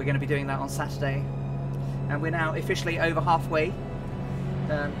we're going to be doing that on Saturday, and we're now officially over halfway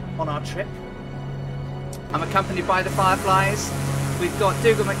on our trip. I'm accompanied by the Fireflies. We've got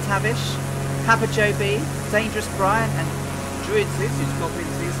Dougal McTavish, Papa Joe B, Dangerous Brian, and Druid Zeus, who's got in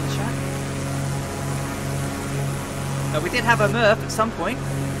the chat. We did have a Murph at some point.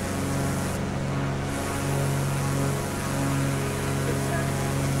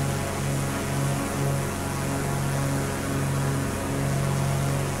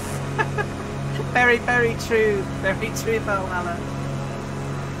 Very, very true, Valhalla.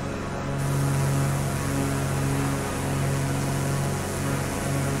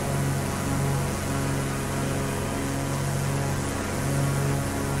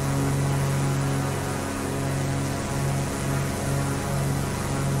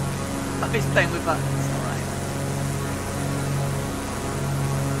 He's playing with buttons, alright.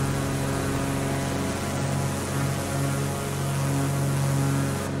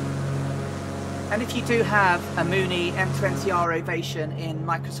 And if you do have a Mooney M20R Ovation in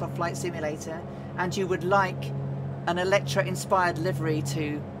Microsoft Flight Simulator and you would like an Electra inspired livery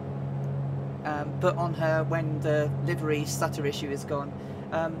to put on her when the livery stutter issue is gone,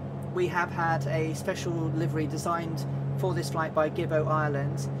 we have had a special livery designed for this flight by Gibbo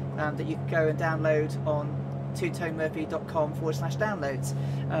Ireland that you can go and download on twotonemurphy.com/downloads.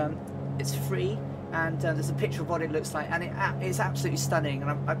 It's free, and there's a picture of what it looks like, and it's absolutely stunning.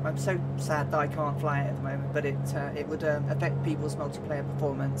 And I'm so sad that I can't fly it at the moment, but it would affect people's multiplayer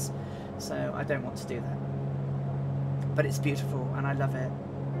performance, so I don't want to do that. But it's beautiful, and I love it.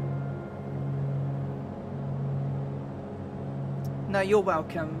 No, you're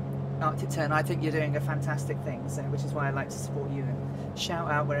welcome, Arctic Turn. I think you're doing a fantastic thing, so, which is why I like to support you and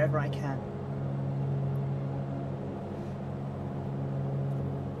shout out wherever I can.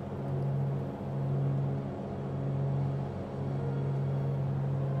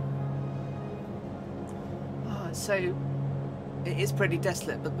 Oh, so it is pretty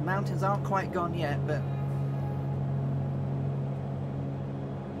desolate, but the mountains aren't quite gone yet, but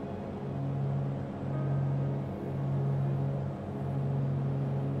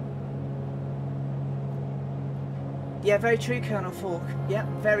yeah, very true, Colonel Falk. Yeah,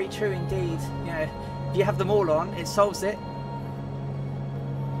 very true indeed. You know, if you have them all on, it solves it.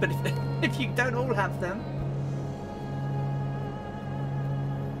 But if you don't all have them,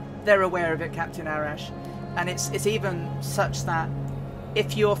 they're aware of it, Captain Arash. And it's even such that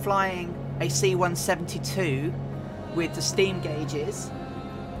if you're flying a C-172 with the steam gauges,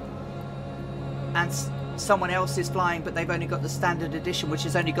 and someone else is flying but they've only got the standard edition, which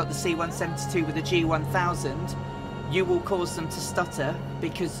has only got the C-172 with the G1000, you will cause them to stutter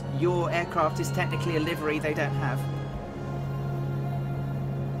because your aircraft is technically a livery they don't have.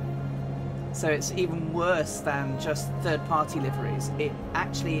 So it's even worse than just third-party liveries. It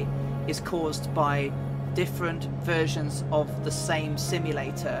actually is caused by different versions of the same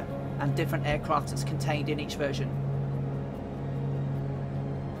simulator and different aircraft that's contained in each version.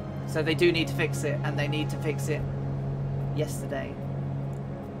 So they do need to fix it, and they need to fix it yesterday.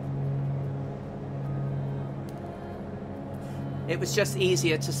 It was just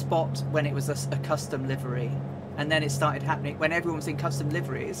easier to spot when it was a custom livery, and then it started happening when everyone was in custom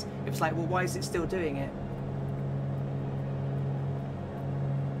liveries. It was like, well, why is it still doing it?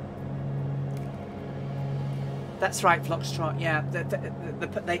 That's right, Foxtrot. Yeah,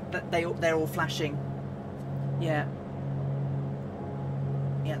 they're all flashing. Yeah,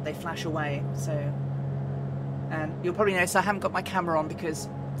 yeah, they flash away. So, and you'll probably notice I haven't got my camera on because,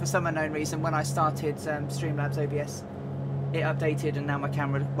 for some unknown reason, when I started Streamlabs OBS, it updated and now my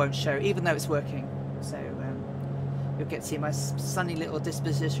camera won't show, even though it's working. So you'll get to see my sunny little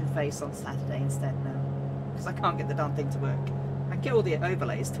disposition face on Saturday instead now, because I can't get the darn thing to work. I can get all the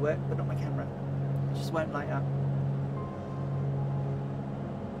overlays to work, but not my camera. It just won't light up.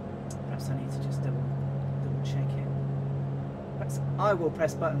 Perhaps I need to just double check it. Perhaps I will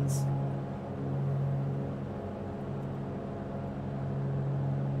press buttons.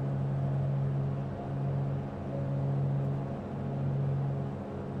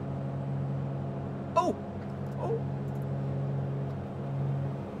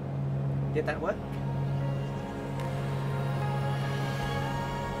 Did that work?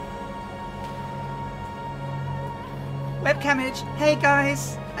 Webcamage, hey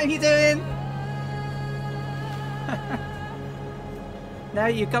guys, how you doing? No,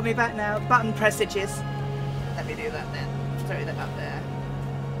 you got me back now. Button pressages. Let me do that then. Throw that up there.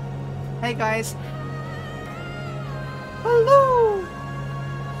 Hey guys. Hello.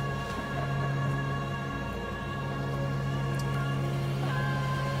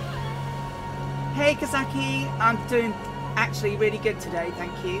 Hey Kazaki, I'm doing actually really good today,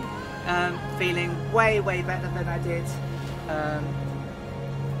 thank you. Feeling way better than I did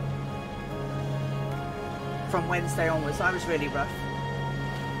from Wednesday onwards. I was really rough.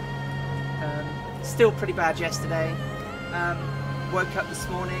 Still pretty bad yesterday. Woke up this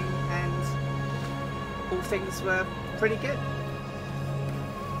morning and all things were pretty good.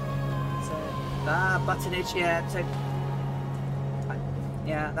 So, buttonage, yeah. So,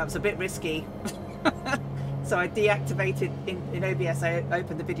 yeah, that was a bit risky. So I deactivated in OBS. I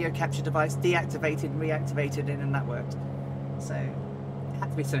opened the video capture device, deactivated, and reactivated it, and that worked. So it had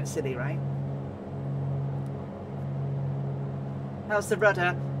to be something silly, right? How's the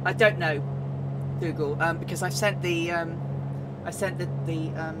rudder? I don't know, Google, because I sent the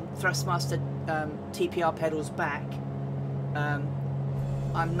Thrustmaster TPR pedals back.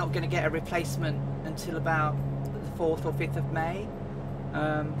 I'm not going to get a replacement until about the 4th or 5th of May.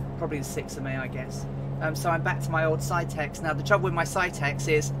 Probably the 6th of May, I guess. So I'm back to my old Cytex. Now the trouble with my Cytex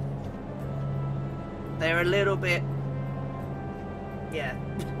is they're a little bit, yeah.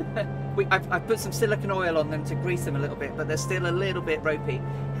 I've put some silicone oil on them to grease them a little bit, but they're still a little bit ropey.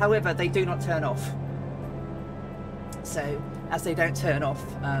 However, they do not turn off. So as they don't turn off,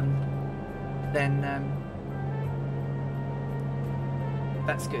 then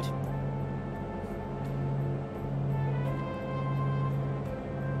that's good.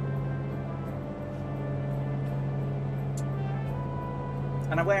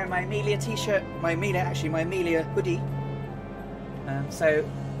 And I'm wearing my Amelia t-shirt, my Amelia hoodie.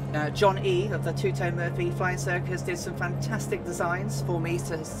 John E of the Two-Tone Murphy Flying Circus did some fantastic designs for me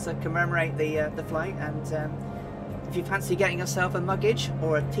to commemorate the flight. And if you fancy getting yourself a muggage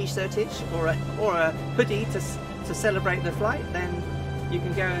or a t-shirtage or a hoodie to celebrate the flight, then you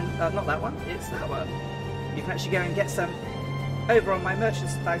can go and not that one, it's that one. You can actually go and get some over on my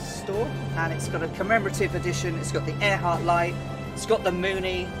merchandise store, and it's got a commemorative edition. It's got the Earhart light. It's got the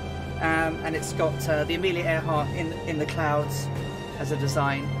Mooney, and it's got the Amelia Earhart in the clouds as a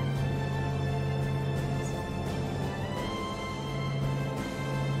design.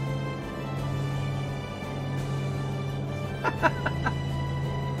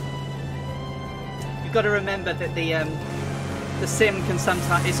 You've got to remember that the sim can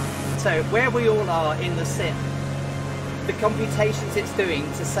sometimes so where we all are in the sim, the computations it's doing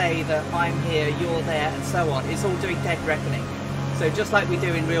to say that I'm here, you're there, and so on, it's all doing dead reckoning. So just like we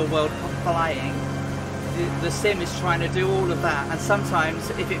do in real world flying, the sim is trying to do all of that, and sometimes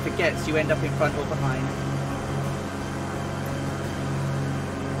if it forgets, you end up in front or behind.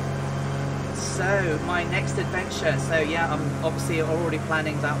 So my next adventure, so yeah, I'm obviously already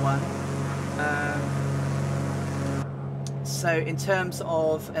planning that one. So in terms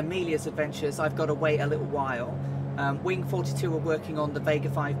of Amelia's adventures, I've got to wait a little while. Wing 42 are working on the Vega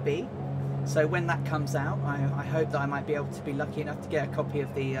 5B. So when that comes out, I hope that I might be able to be lucky enough to get a copy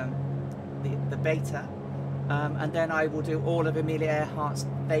of the beta, and then I will do all of Amelia Earhart's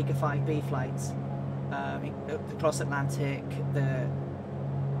Vega 5B flights, the cross-Atlantic, the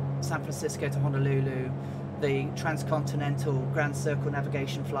San Francisco to Honolulu, the transcontinental Grand Circle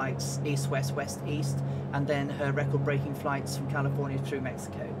navigation flights, east-west, west-east, and then her record-breaking flights from California through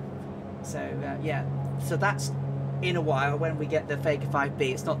Mexico. So yeah, so that's in a while when we get the Vega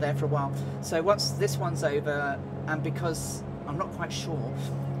 5B. It's not there for a while. So once this one's over, and because I'm not quite sure,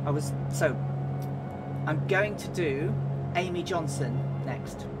 I'm going to do Amy Johnson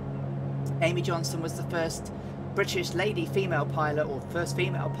next. Amy Johnson was the first British lady female pilot, or first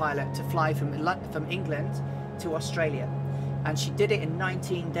female pilot to fly from England to Australia, and she did it in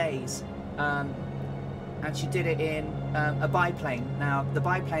 19 days. And she did it in a biplane. Now the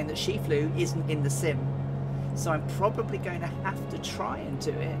biplane that she flew isn't in the sim, so I'm probably going to have to try and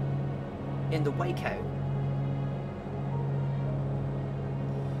do it in the Waco.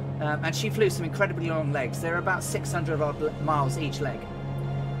 And she flew some incredibly long legs. They're about 600 odd miles each leg,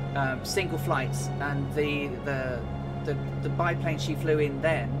 single flights. And the biplane she flew in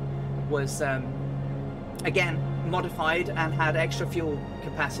then was again modified and had extra fuel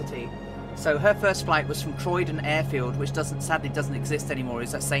capacity. So her first flight was from Croydon Airfield, which sadly doesn't exist anymore.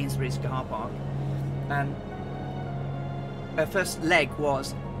 It's at Sainsbury's car park. Her first leg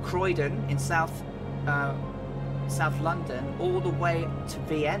was Croydon in South London all the way to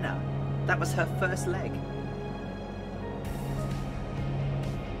Vienna. That was her first leg.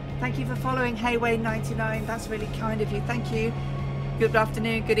 Thank you for following Hayway99. That's really kind of you. Thank you. Good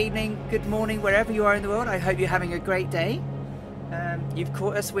afternoon, good evening, good morning, wherever you are in the world. I hope you're having a great day. You've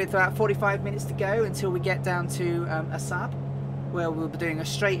caught us with about 45 minutes to go until we get down to Assab, where we'll be doing a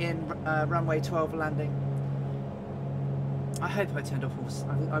straight-in runway 12 landing. I hope I turned off all...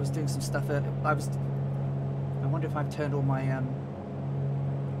 I was doing some stuff. I wonder if I've turned all my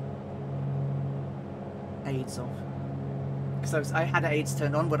aids off. Because I had aids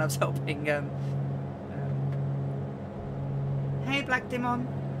turned on when I was helping... Hey, Black Demon.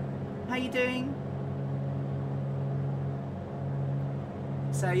 How you doing?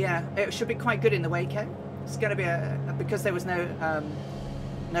 So yeah, it should be quite good in the Waco. It's going to be because there was no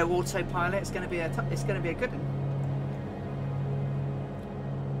autopilot. It's going to be a good one.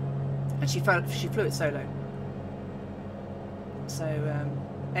 And she flew it solo. So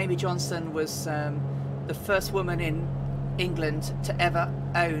Amy Johnson was the first woman in England to ever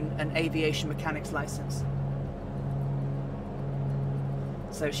own an aviation mechanic's license.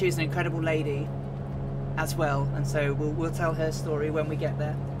 So she's an incredible lady as well, and so we'll tell her story when we get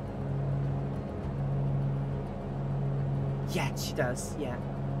there. Yeah, she does. Yeah.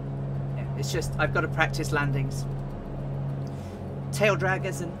 It's just I've got to practice landings. Tail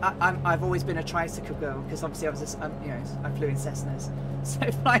draggers, and I've always been a tricycle girl because obviously I was I flew in Cessnas,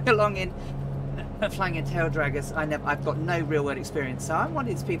 so flying in tail draggers I've got no real world experience. So I'm one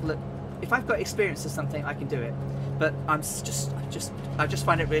of these people that if I've got experience of something I can do it, but I just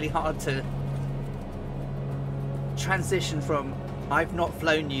find it really hard to transition from I've not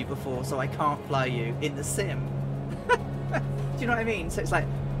flown you before so I can't fly you in the sim. Do you know what I mean? So it's like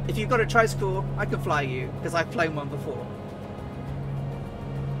if you've got a tricycle I can fly you because I've flown one before.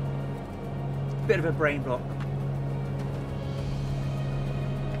 Bit of a brain block.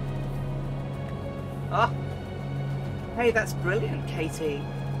 Ah, hey, that's brilliant, Katie.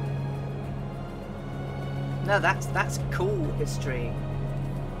 No, that's cool history.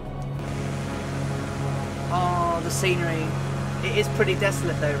 Oh, the scenery. It is pretty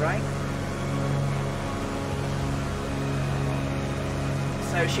desolate though, right?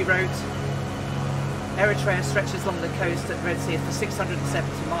 So she wrote, Eritrea stretches along the coast at Red Sea for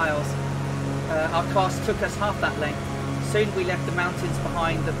 670 miles. Our cast took us half that length. Soon we left the mountains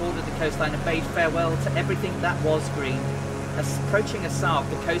behind that bordered the coastline and bade farewell to everything that was green. As approaching Assab,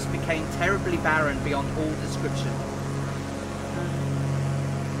 the coast became terribly barren beyond all description.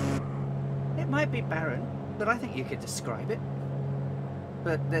 It might be barren, but I think you could describe it.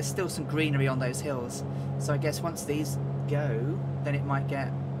 But there's still some greenery on those hills, so I guess once these go, then it might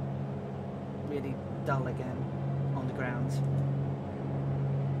get really dull again on the ground.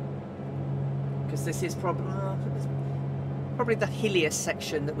 Because this is probably the hilliest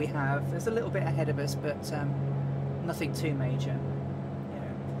section that we have. There's a little bit ahead of us, but nothing too major.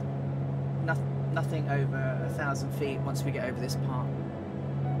 You know, nothing over 1,000 feet once we get over this part.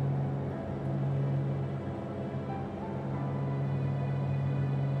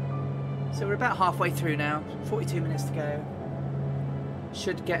 So we're about halfway through now. 42 minutes to go.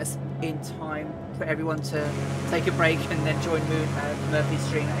 Should get us in time for everyone to take a break and then join Murphy's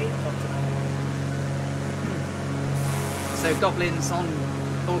stream at 8 o'clock tonight. So Goblin's on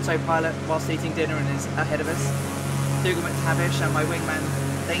autopilot whilst eating dinner and is ahead of us. Dougal McTavish and my wingman,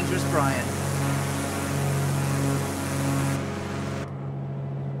 Dangerous Brian.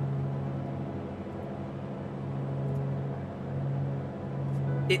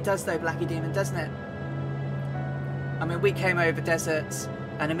 It does though, Blackie Demon, doesn't it? I mean, we came over deserts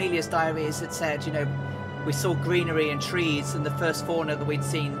and Amelia's diaries had said, you know, we saw greenery and trees and the first fauna that we'd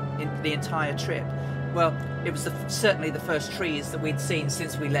seen in the entire trip. Well, it was certainly the first trees that we'd seen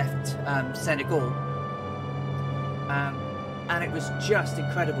since we left Senegal. And it was just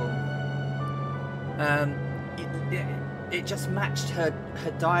incredible. It just matched her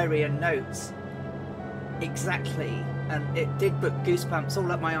diary and notes exactly. And it did put goosebumps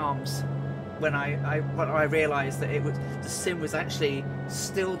all up my arms when I realised that the sim was actually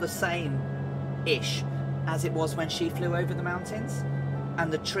still the same-ish as it was when she flew over the mountains. And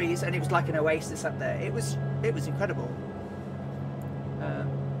the trees, and it was like an oasis up there. It was incredible.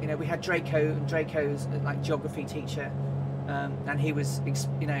 You know, we had Draco, and Draco's like geography teacher, and he was,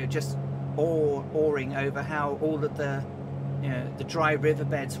 you know, just awing over how all of the, you know, the dry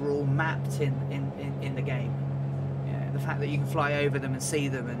riverbeds were all mapped in the game. You know, the fact that you can fly over them and see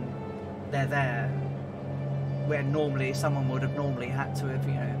them, and they're there, where normally someone would have had to have,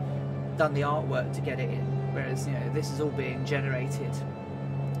 you know, done the artwork to get it in. Whereas, you know, this is all being generated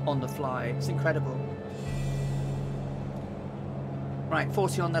on the fly. It's incredible. Right,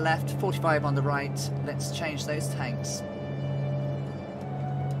 40 on the left, 45 on the right. Let's change those tanks.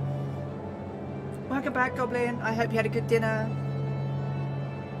 Welcome back, Goblin. I hope you had a good dinner.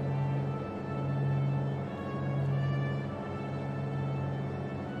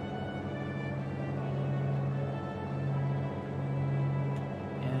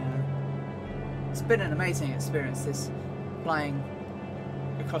 Yeah. It's been an amazing experience, this flying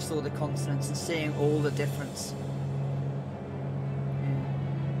across all the continents and seeing all the difference.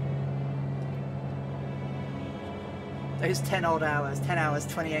 Yeah. Those 10 hours,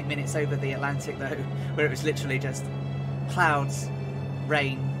 28 minutes over the Atlantic though, where it was literally just clouds,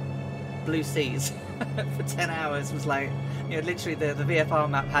 rain, blue seas for 10 hours was like, you know, literally the VFR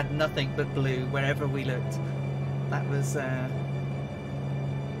map had nothing but blue wherever we looked. That was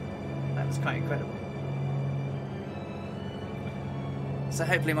quite incredible. So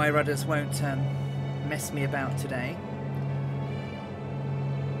hopefully my rudders won't mess me about today.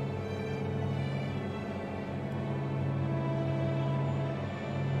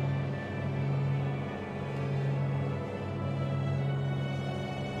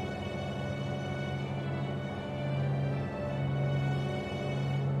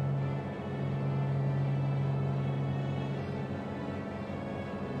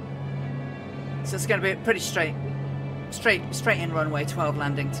 So it's going to be a pretty straight in runway 12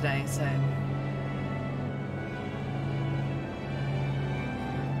 landing today, so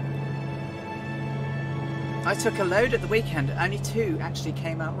I took a load at the weekend, only 2 actually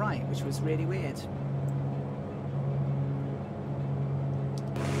came out right, which was really weird.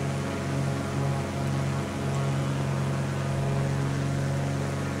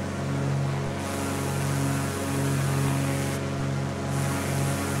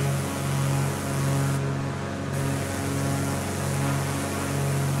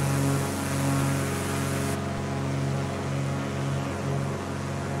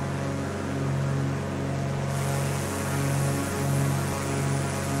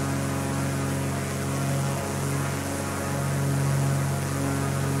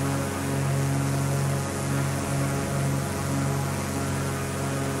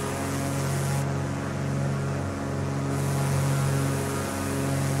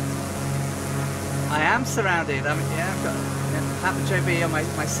 Surrounded. I mean, yeah, I've got Papa Joe B on my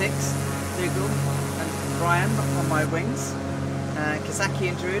 6, Dougal and Brian on my wings, Kazaki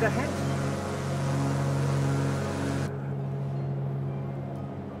and Druid ahead.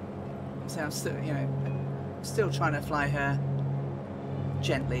 So I'm still, you know, still trying to fly her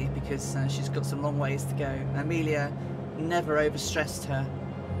gently because she's got some long ways to go. Amelia never overstressed her.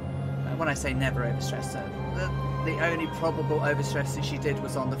 When I say never overstressed her, the only probable overstressing she did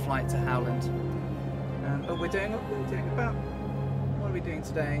was on the flight to Howland. But we're doing about, what are we doing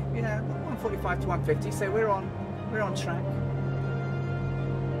today? Yeah, 145 to 150, so we're on track.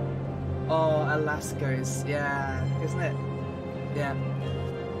 Oh, Alaska is, yeah, isn't it? Yeah.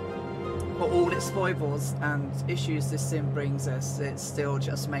 For all its foibles and issues this sim brings us, it still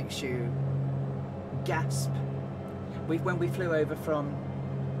just makes you gasp. When we flew over from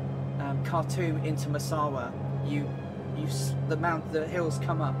Khartoum into Massawa, the hills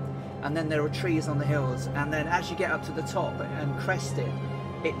come up, and then there are trees on the hills, and then as you get up to the top and crest it,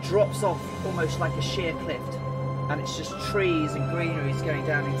 it drops off almost like a sheer cliff, and it's just trees and greeneries going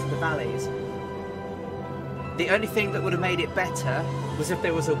down into the valleys. The only thing that would have made it better was if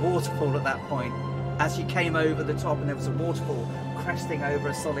there was a waterfall at that point. As you came over the top and there was a waterfall cresting over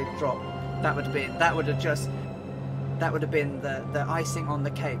a solid drop, that would have been the icing on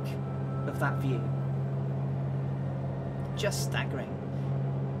the cake of that view. Just staggering.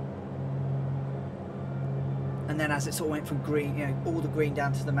 And then as it sort of went from green, you know, all the green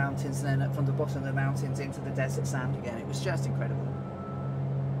down to the mountains, and then from the bottom of the mountains into the desert sand again, it was just incredible.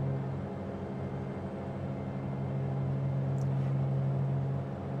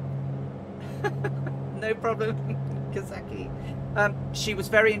 No problem, Kazaki. She was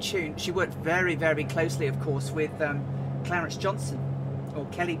very in tune. She worked very, very closely, of course, with Clarence Johnson, or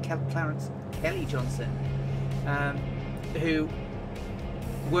Kelly Johnson, who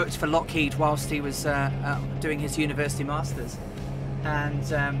worked for Lockheed whilst he was doing his university masters, and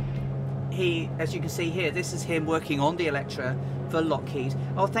he, as you can see here, this is him working on the Electra for Lockheed.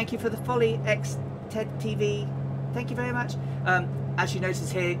 Oh, thank you for the Folly X TED TV, thank you very much. As you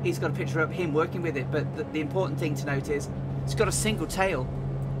notice here, he's got a picture of him working with it, but the important thing to note is it's got a single tail.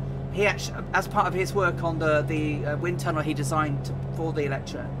 He actually, as part of his work on the wind tunnel he designed for the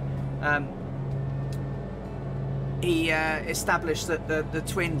Electra, he established that the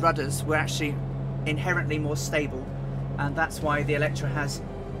twin rudders were actually inherently more stable, and that's why the Electra has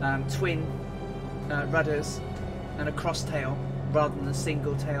twin rudders and a cross tail rather than a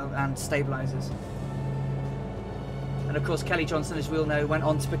single tail and stabilizers. And of course Kelly Johnson, as we all know, went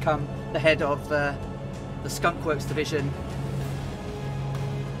on to become the head of the Skunk Works division.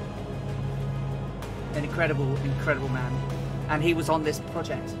 An incredible man, and he was on this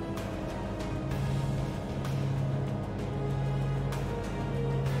project.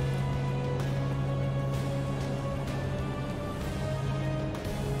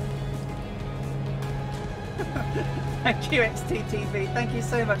 Thank you, XTTV. Thank you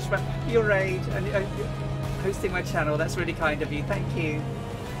so much for your aid and hosting my channel. That's really kind of you. Thank you.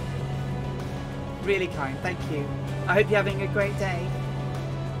 Really kind. Thank you. I hope you're having a great day.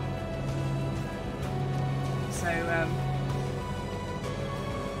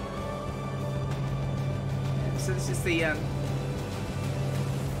 So this is the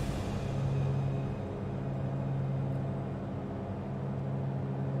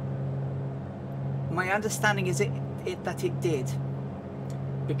my understanding is that it did,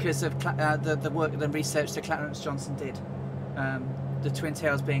 because of the work, the research that Clarence Johnson did, the twin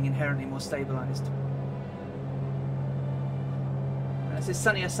tails being inherently more stabilised. This is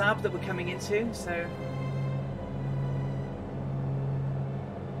sunny Assab that we're coming into, so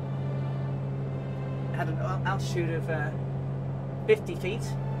had an altitude of 50 feet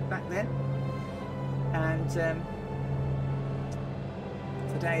back then, and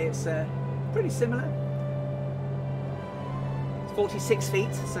today it's pretty similar. It's 46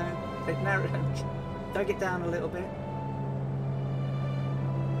 feet, so they've narrowed, dug it down a little bit.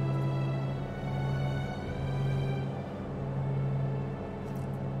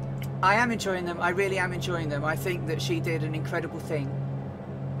 I am enjoying them. I really am enjoying them. I think that she did an incredible thing.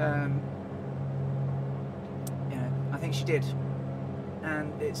 I think she did,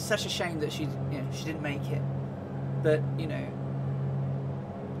 and it's such a shame that she didn't make it. But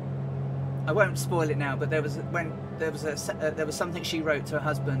I won't spoil it now. But there was something she wrote to her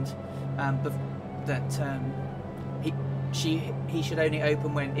husband that he should only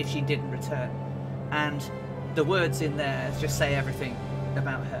open if she didn't return, and the words in there just say everything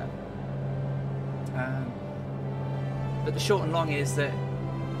about her. But the short and long is that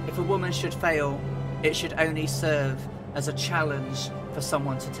if a woman should fail, it should only serve as a challenge for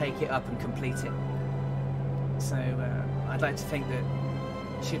someone to take it up and complete it. So I'd like to think that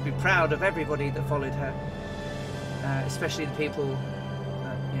she'd be proud of everybody that followed her, especially the people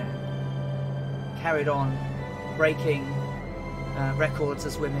that carried on breaking records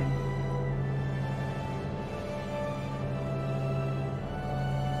as women.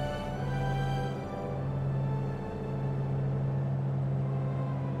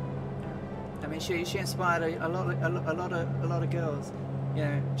 She inspired a lot of girls.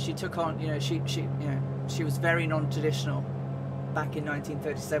 She took on. She was very non-traditional back in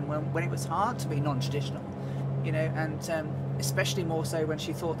 1937 when it was hard to be non-traditional. And especially more so when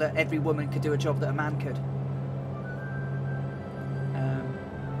she thought that every woman could do a job that a man could.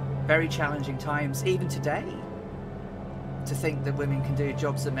 Very challenging times, even today, to think that women can do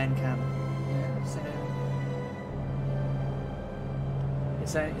jobs that men can.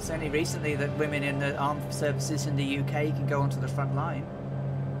 It's only recently that women in the armed services in the UK can go onto the front line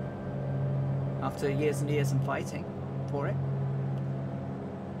after years and years of fighting for it.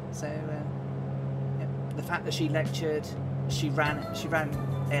 So the fact that she lectured, she ran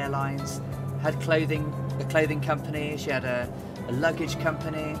airlines, had a clothing company, she had a luggage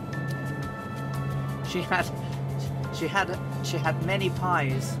company, she had many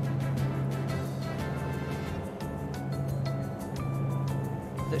pies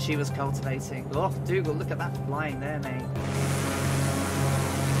that she was cultivating. Oh, Dougal, look at that flying there, mate.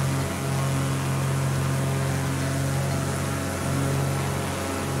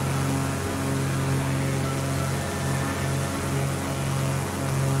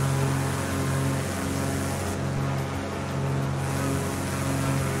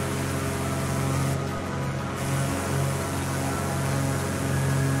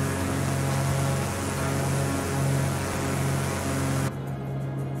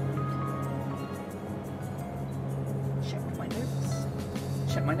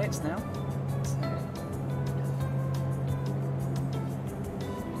 Now.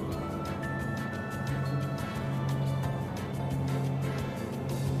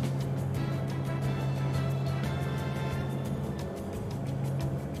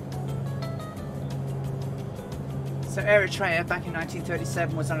 So Eritrea back in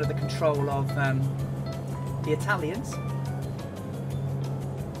 1937 was under the control of the Italians,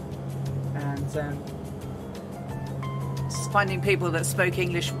 and finding people that spoke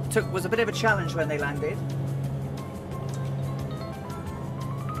English was a bit of a challenge when they landed.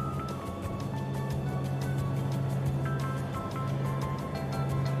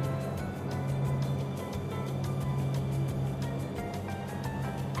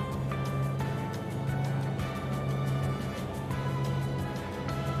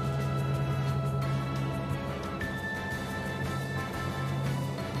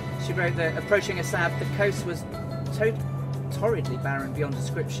 She wrote that approaching Assab, the coast was torridly barren beyond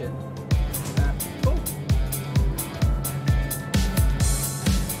description. Cool.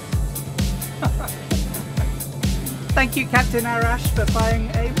 Thank you, Captain Arash, for buying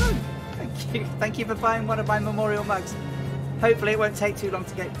a mug. Thank you. Thank you for buying one of my memorial mugs. Hopefully it won't take too long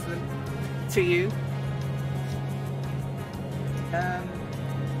to get to them, to you.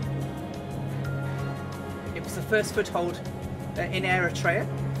 It was the first foothold in Eritrea,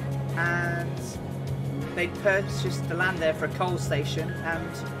 and they'd purchased the land there for a coal station,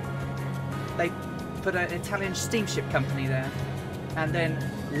 and they put an Italian steamship company there, and then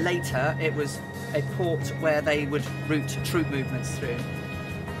later it was a port where they would route troop movements through.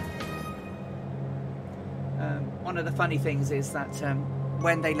 One of the funny things is that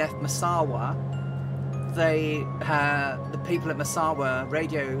when they left Massawa, the people at Massawa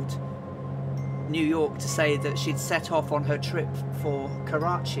radioed New York to say that she'd set off on her trip for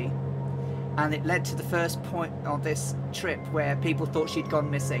Karachi, and it led to the first point on this trip where people thought she'd gone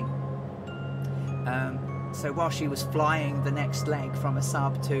missing. So while she was flying the next leg from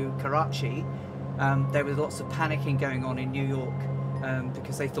Assab to Karachi, there was lots of panicking going on in New York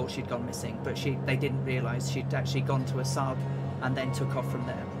because they thought she'd gone missing, but they didn't realise she'd actually gone to Assab and then took off from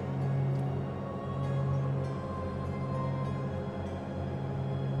there.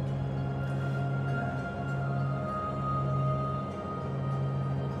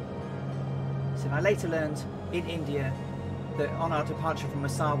 So I later learned in India that on our departure from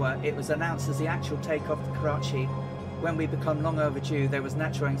Massawa, it was announced as the actual takeoff to Karachi. When we become long overdue, there was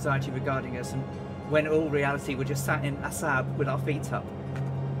natural anxiety regarding us, and when all reality we just sat in Assab with our feet up.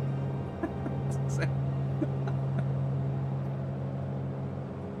 So.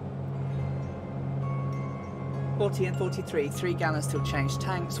 40 and 43, 3 gallons till change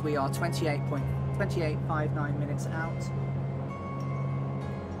tanks. We are 28.59 minutes out.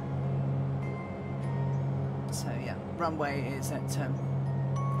 So yeah, runway is at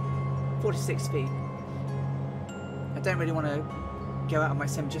 46 feet. I don't really want to go out on my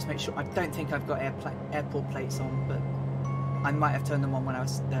sim, just make sure. I don't think I've got airport plates on, but I might have turned them on when I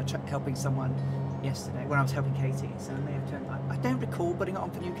was helping someone yesterday, when I was helping Katie, so I may have turned. I don't recall putting it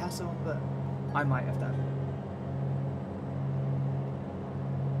on for Newcastle, but I might have done.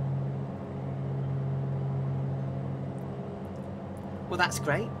 Well, that's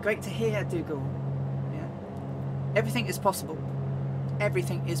great. Great to hear, Dougal. Yeah. Everything is possible.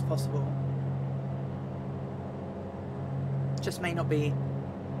 Everything is possible. Just may not be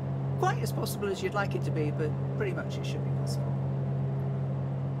quite as possible as you'd like it to be, but pretty much it should be possible.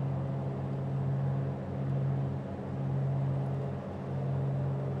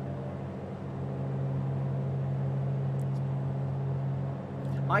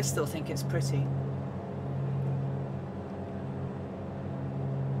 I still think it's pretty.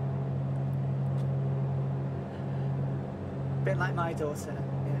 A bit like my daughter,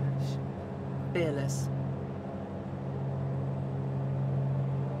 yeah, fearless.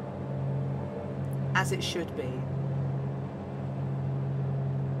 As it should be.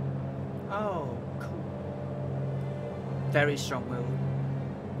 Oh, cool. Very strong-willed.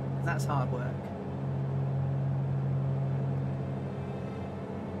 That's hard work.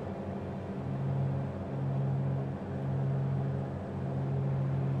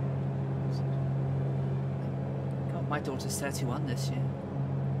 God, my daughter's 31 this year.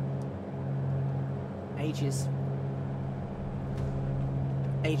 Ages.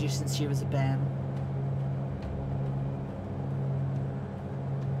 Ages since she was a bairn.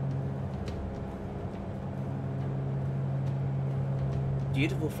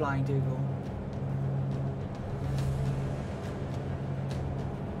 Beautiful flying, Dougal.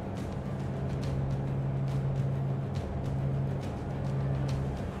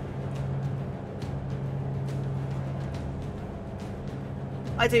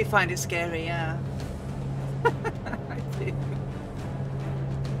 I do find it scary, yeah. I do.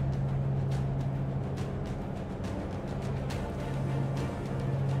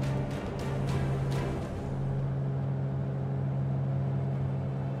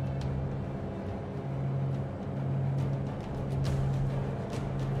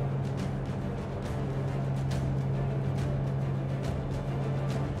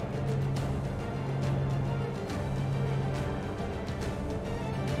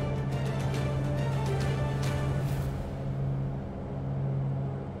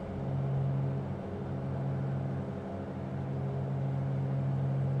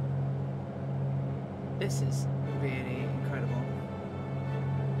 This is really incredible.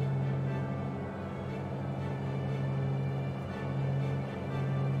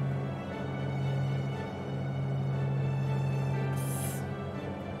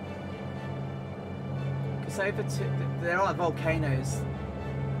 Because there are volcanoes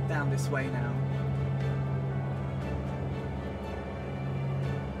down this way now.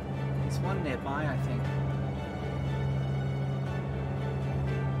 There's one nearby, I think.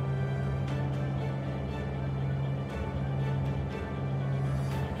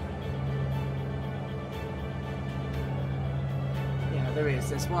 is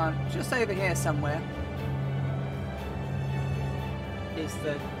this one? Just over here somewhere. Is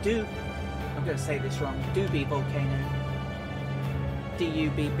the I'm going to say this wrong. Dubi volcano.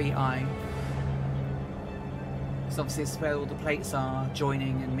 D-U-B-B-I. Because obviously it's where all the plates are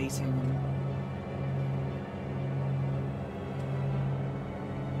joining and meeting.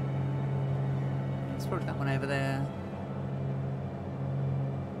 And it's probably that one over there.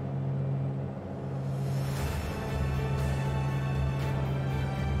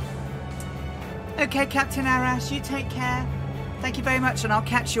 Okay, Captain Arash, you take care. Thank you very much, and I'll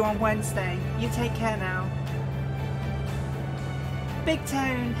catch you on Wednesday. You take care now. Big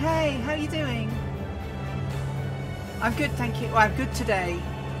Tone, hey, how are you doing? I'm good, thank you. Well, I'm good today.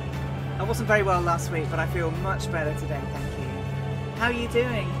 I wasn't very well last week, but I feel much better today, thank you. How are you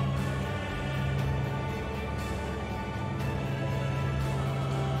doing?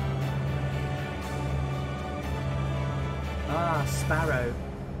 Ah, Sparrow.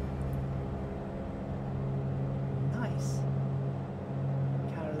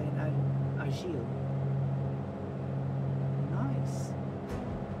 Nice.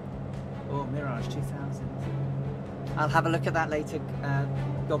 Oh, Mirage 2000. I'll have a look at that later,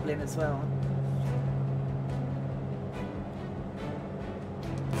 Goblin, as well.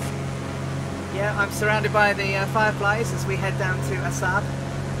 Yeah, I'm surrounded by the Fireflies as we head down to Assab.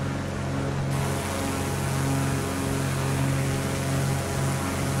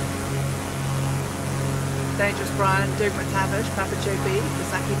 Dangerous Brian, Doug McTavish, Papa Joe B, the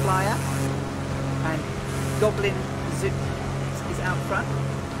Saki Flyer, and Goblin Zip is out front.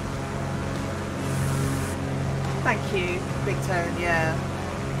 Thank you, Big Tone, yeah.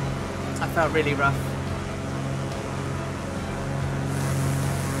 I felt really rough.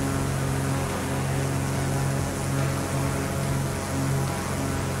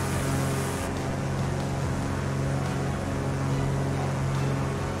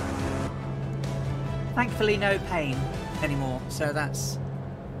 Thankfully no pain anymore, so that's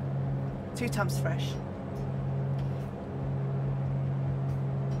 2 times fresh.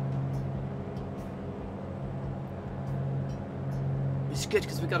 Which is good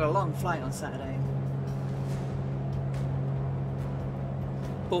because we've got a long flight on Saturday.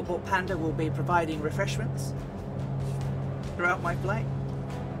 Bort Panda will be providing refreshments throughout my flight.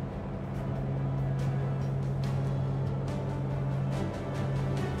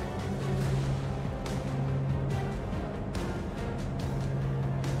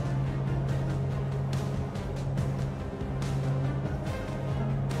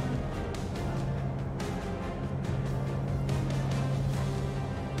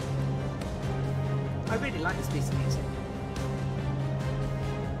 I really like this piece of music.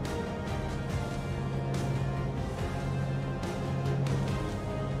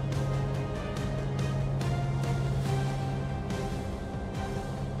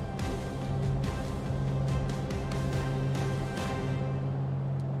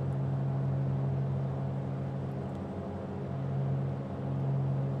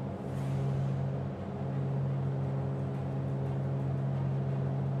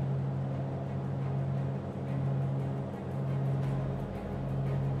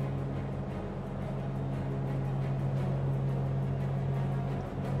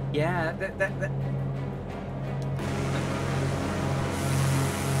 Yeah,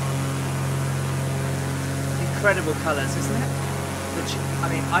 incredible colours, isn't it? I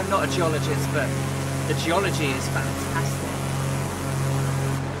mean, I'm not a geologist, but the geology is fantastic.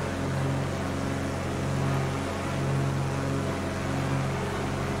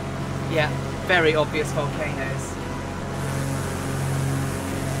 Yeah, very obvious volcanoes.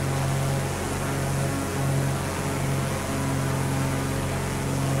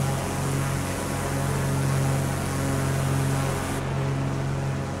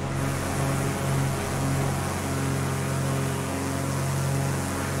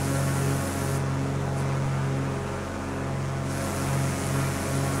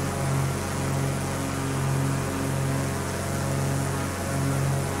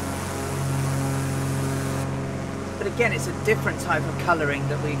 Again, it's a different type of colouring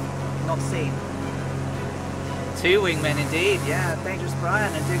that we've not seen. 2 wingmen indeed, yeah. Dangerous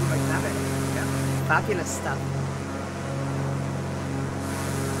Brian and Dougal McNabbit. Yeah, fabulous stuff.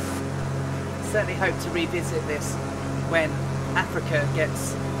 Certainly hope to revisit this when Africa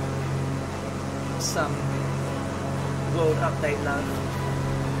gets some World Update love.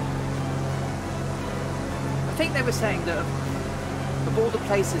 I think they were saying that of all the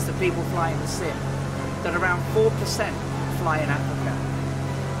places that people fly in the sim, that around 4% fly in Africa.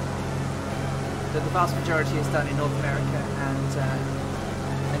 That the vast majority is done in North America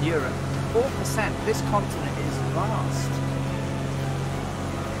and Europe. 4%. This continent is vast.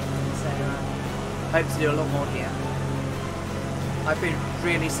 So hope to do a lot more here. I've been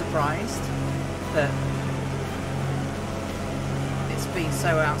really surprised that it's been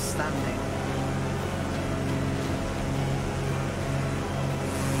so outstanding.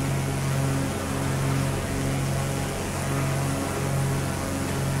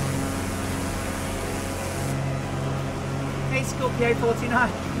 Hey Scorpio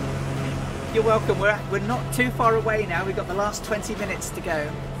 49. You're welcome. We're not too far away now. We've got the last 20 minutes to go.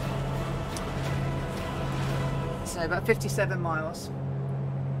 So about 57 miles.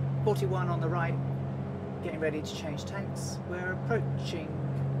 41 on the right. Getting ready to change tanks. We're approaching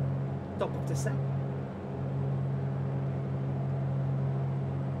top of the set.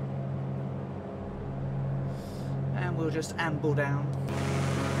 And we'll just amble down.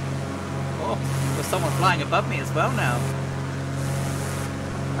 Oh, there's someone flying above me as well now.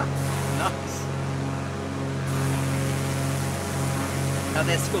 Nice. Now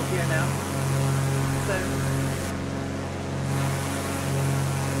there's Scorpio now. So,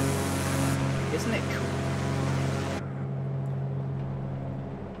 isn't it cool?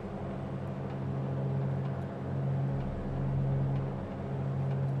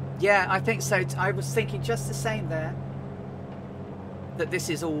 Yeah, I think so. I was thinking just the same there. That this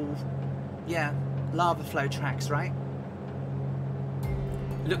is all, yeah, lava flow tracks, right?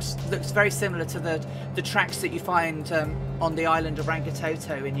 Looks very similar to the tracks that you find on the island of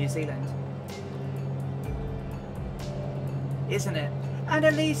Rangitoto in New Zealand, isn't it?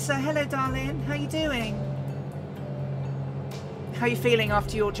 Annalisa, hello darling, how you doing? How you feeling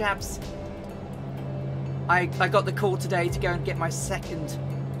after your jabs? I got the call today to go and get my second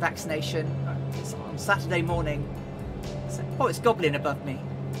vaccination. It's on Saturday morning. So, oh, it's gobbling above me.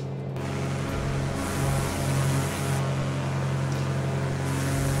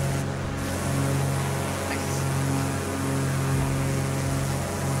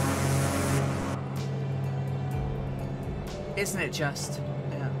 Isn't it just?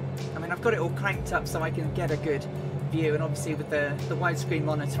 Yeah. I mean, I've got it all cranked up so I can get a good view, and obviously with the widescreen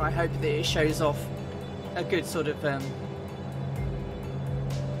monitor, I hope that it shows off a good sort of a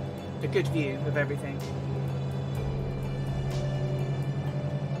good view of everything.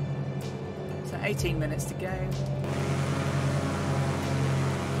 So 18 minutes to go.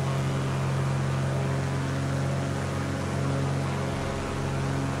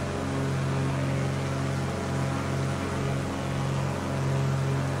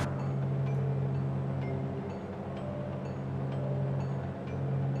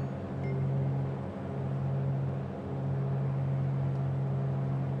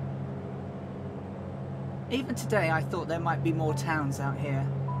 Even today I thought there might be more towns out here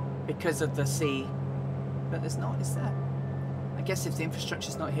because of the sea, but there's not, is there? I guess if the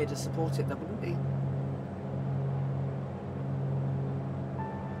infrastructure's not here to support it, there wouldn't be.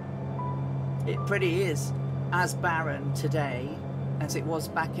 It pretty is as barren today as it was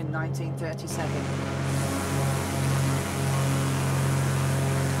back in 1937.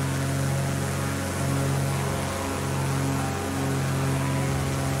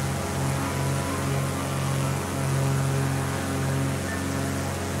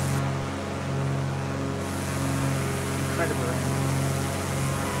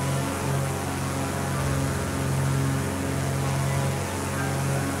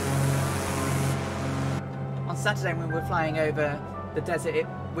 Saturday when we were flying over the desert,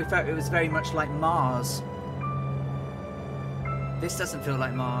 we felt it was very much like Mars. This doesn't feel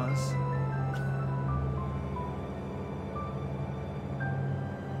like Mars.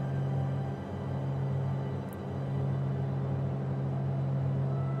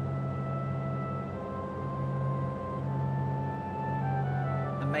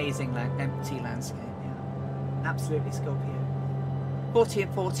 Amazing empty landscape, yeah. Absolutely Scorpio. 40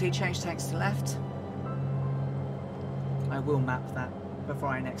 and 40, change tanks to left. I will map that before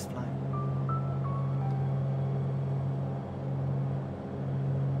our next flight.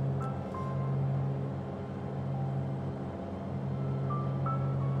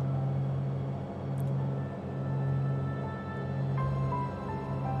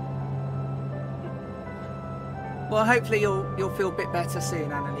 Well, hopefully you'll feel a bit better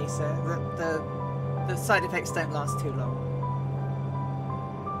soon, Annalisa. The side effects don't last too long.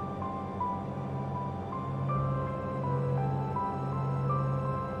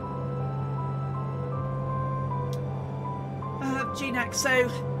 GNAC, so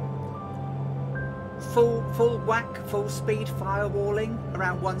full whack, full speed firewalling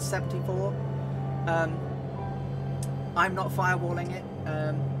around 174. I'm not firewalling it.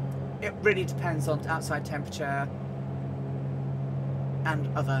 It really depends on outside temperature and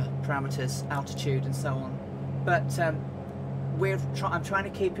other parameters, altitude and so on. But I'm trying to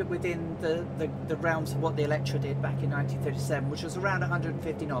keep it within the realms of what the Electra did back in 1937, which was around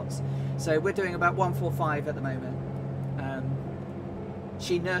 150 knots. So we're doing about 145 at the moment.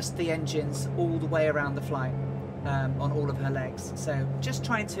 She nursed the engines all the way around the flight on all of her legs. So just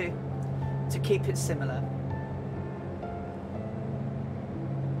trying to keep it similar.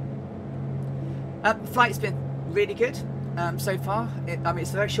 The flight's been really good so far. I mean,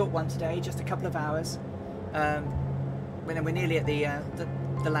 it's a very short one today, just a couple of hours. We're nearly at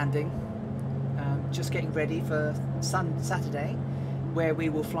the landing. Just getting ready for Saturday, where we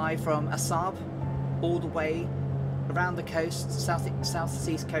will fly from Assab all the way around the coast,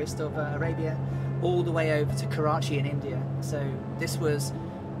 southeast coast of Arabia, all the way over to Karachi in India. So this was,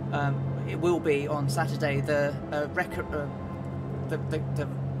 it will be on Saturday the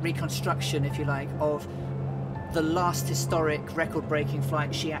reconstruction, if you like, of the last historic record-breaking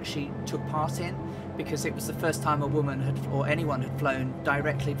flight she actually took part in, because it was the first time a woman had, or anyone had flown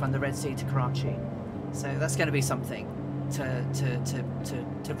directly from the Red Sea to Karachi. So that's going to be something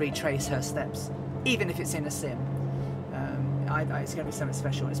to retrace her steps, even if it's in a sim. It's going to be something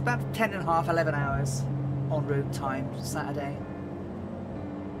special. It's about 10.5, 11 hours en route time Saturday.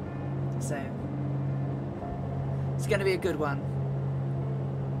 So it's going to be a good one.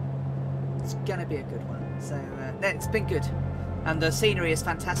 It's going to be a good one. So it's been good. And the scenery is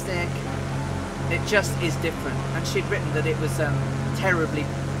fantastic. It just is different. And she'd written that it was terribly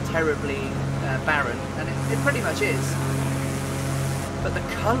barren. And it pretty much is. But the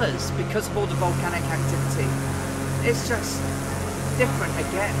colours, because of all the volcanic activity, it's just different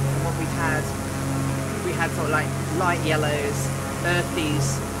again from what we had. We had sort of like light yellows,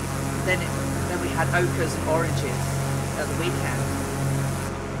 earthies, then we had ochres and oranges at the weekend.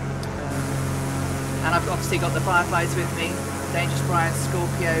 And I've obviously got the Fireflies with me. Dangerous Brian,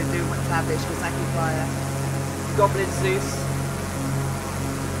 Scorpio, Doom McTavish, Kazaki Flyer, Goblin Zeus,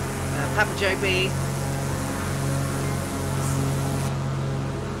 Papa Joe B.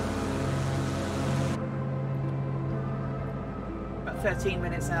 About 13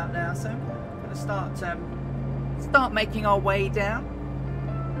 minutes out now, so I'm going to start making our way down.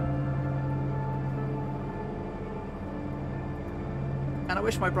 And I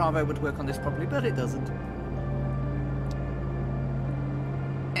wish my Bravo would work on this properly, but it doesn't.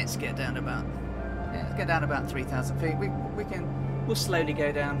 Let's get down about, let's get down about 3,000 feet. We'll slowly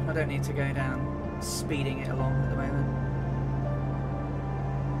go down. I don't need to go down speeding it along at the moment.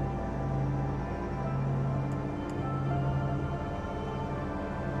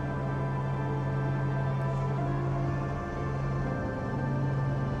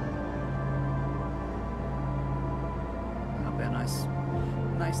 That'll be a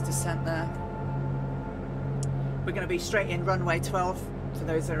nice descent there. We're going to be straight in runway 12 for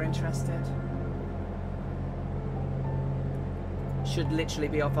those that are interested. Should literally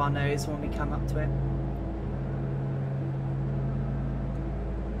be off our nose when we come up to it.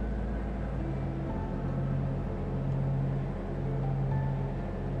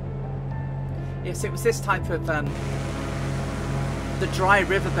 Yes, it was this type of the dry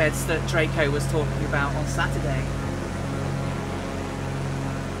riverbeds that Draco was talking about on Saturday.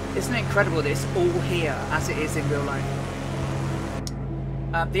 Isn't it incredible that it's all here as it is in real life?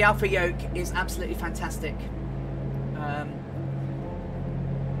 The Alpha yoke is absolutely fantastic.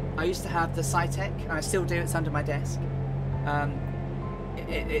 I used to have the Cytec, and I still do. It's under my desk.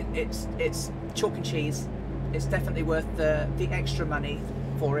 It's chalk and cheese. It's definitely worth the extra money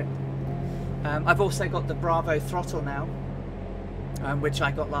for it. I've also got the Bravo throttle now, which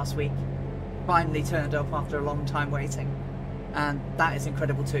I got last week. Finally turned up after a long time waiting, and that is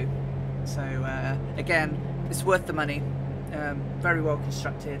incredible too. So again, it's worth the money. Very well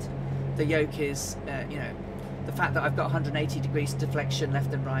constructed. The yoke is, you know, the fact that I've got 180 degrees deflection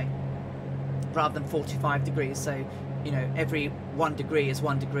left and right rather than 45 degrees, so you know every 1 degree is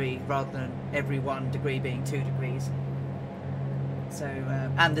 1 degree rather than every 1 degree being 2 degrees. So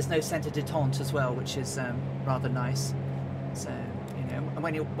and there's no centre détente as well, which is rather nice. So you know,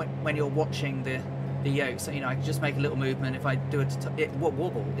 when you're watching the yoke, so you know I can just make a little movement. If I do it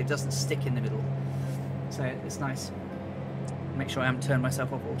wobble, it doesn't stick in the middle, so it's nice. Make sure I haven't turned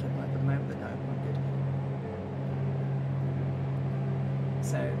myself off autopilot at the moment, but no, I'm good.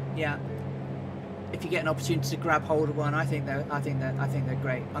 So yeah, if you get an opportunity to grab hold of one, I think they're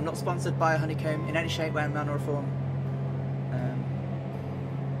great. I'm not sponsored by a Honeycomb in any shape, way, manner, or form.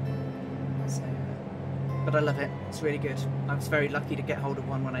 But I love it. It's really good. I was very lucky to get hold of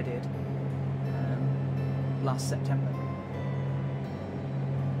one when I did last September.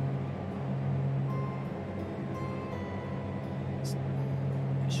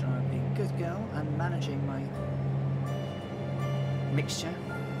 Make sure I'm being a good girl and managing my mixture.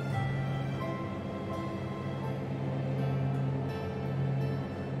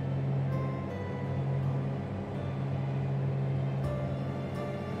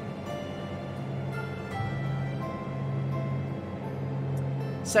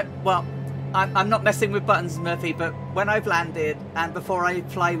 So, well, I'm not messing with buttons, Murphy, but when I've landed and before I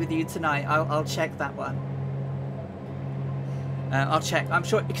fly with you tonight, I'll check that one. I'll check. I'm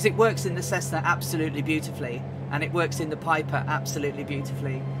sure, because it works in the Cessna absolutely beautifully, and it works in the Piper absolutely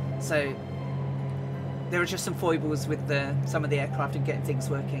beautifully. So there are just some foibles with some of the aircraft and getting things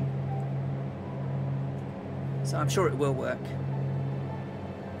working. So I'm sure it will work.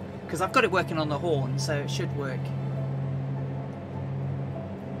 Because I've got it working on the horn, so it should work.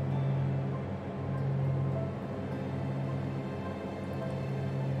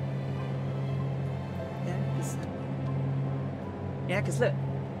 Yeah, because look,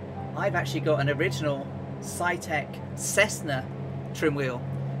 I've actually got an original Cytec Cessna trim wheel,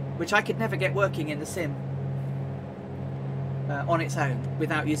 which I could never get working in the sim on its own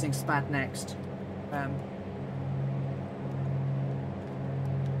without using SPAD Next.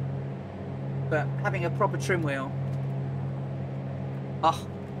 But having a proper trim wheel, oh,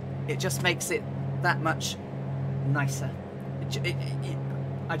 it just makes it that much nicer.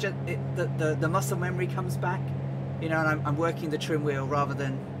 The muscle memory comes back. You know, and I'm working the trim wheel rather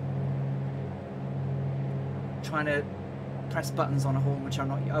than trying to press buttons on a horn, which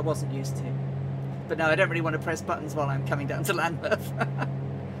I wasn't used to. But no, I don't really want to press buttons while I'm coming down to Landworth.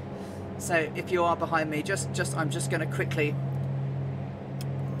 So if you are behind me, I'm just going to quickly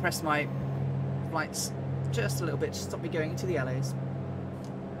press my lights just a little bit to stop me going into the yellows.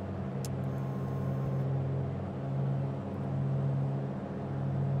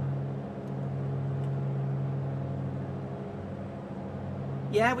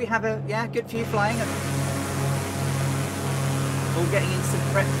 Yeah, we have a good few flying. All getting in some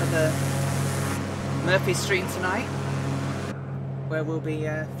prep for the Murphy stream tonight, where we'll be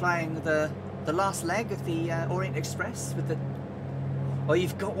flying the last leg of the Orient Express with the. Oh,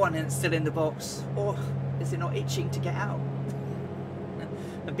 you've got one and it's still in the box. Or is it not itching to get out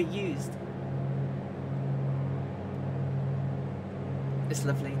and be used? It's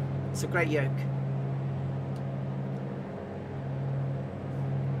lovely. It's a great yoke.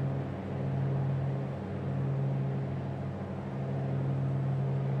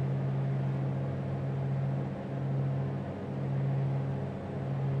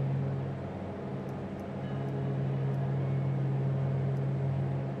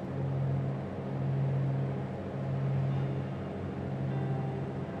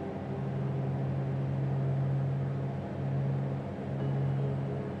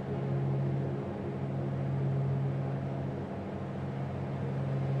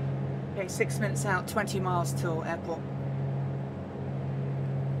 Okay, 6 minutes out, 20 miles till airport.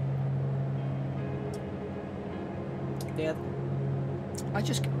 Yeah,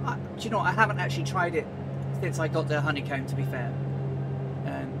 do you know what, I haven't actually tried it since I got the honeycomb, to be fair.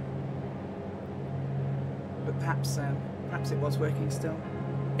 But perhaps it was working still.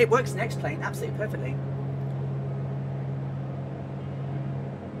 It works next plane absolutely perfectly.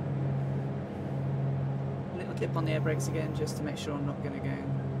 A little dip on the air brakes again, just to make sure I'm not going to go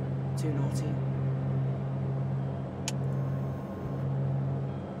too naughty.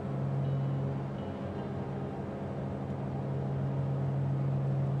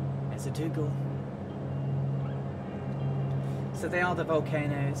 There's a Dougal. So they are the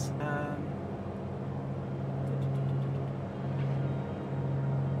volcanoes.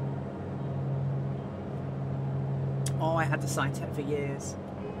 Oh, I had the Cytec for years.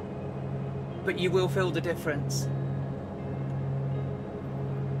 But you will feel the difference.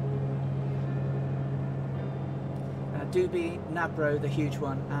 Dubi, Nabro, the huge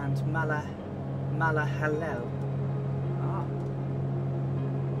one, and Malahalel. Ah.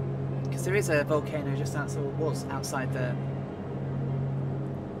 Because there is a volcano just outside, or was outside the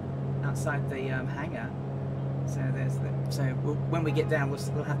hangar. So when we get down,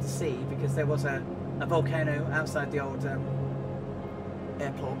 we'll have to see, because there was a volcano outside the old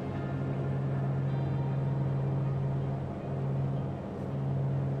airport.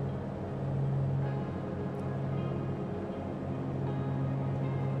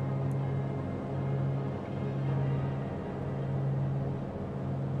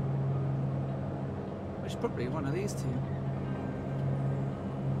 Which is probably one of these two.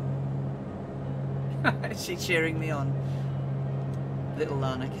 She's cheering me on. Little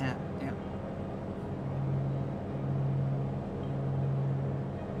Lana cat, yeah.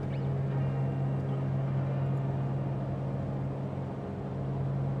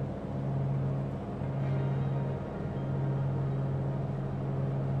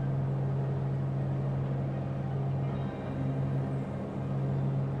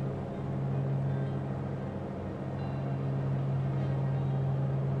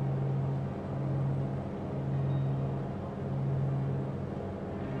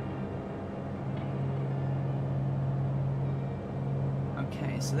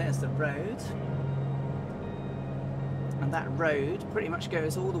 so there's the road. And that road pretty much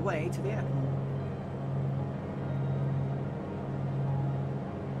goes all the way to the airport.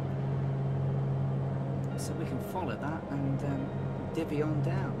 So we can follow that and divvy on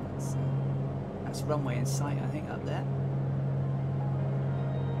down. That's runway in sight, I think, up there.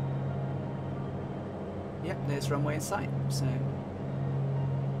 Yep, there's runway in sight. So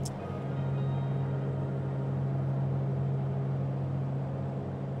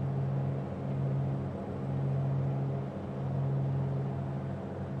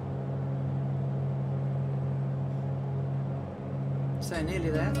nearly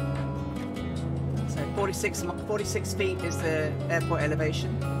there. So 46 feet is the airport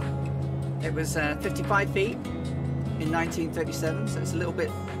elevation. It was 55 feet in 1937, so it's a little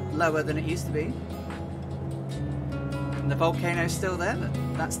bit lower than it used to be. And the volcano's still there.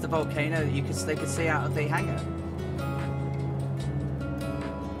 That's the volcano that they could see out of the hangar.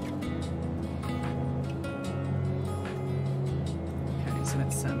 Okay, so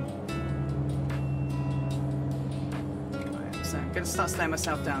let's so I'm going to start slowing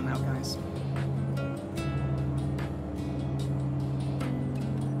myself down now, guys.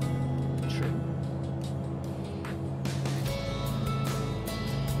 True.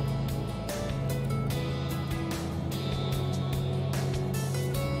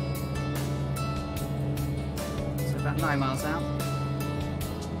 So about 9 miles out.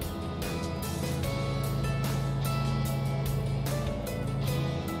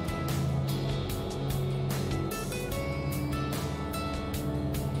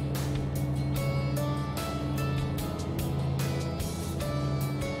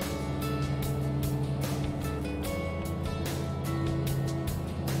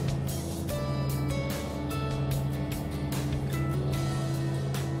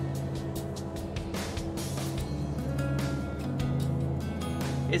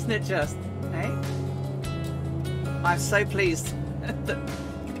 Isn't it just, eh? I'm so pleased to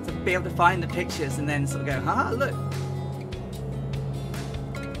be able to find the pictures and then sort of go, haha, look.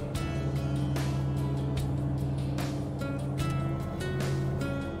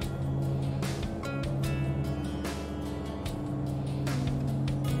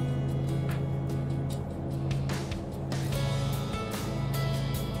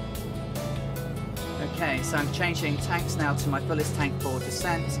 Okay, so I'm changing tanks now to my fullest tank for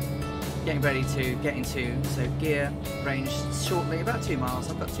descent. Getting ready to get into gear range shortly, about 2 miles.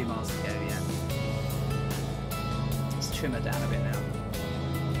 I've got 2 miles to go, yeah. Let's trim her down a bit now.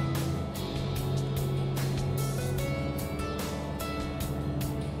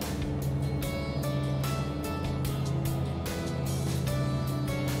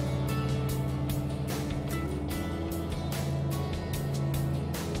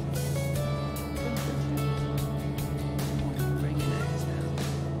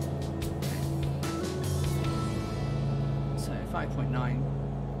 So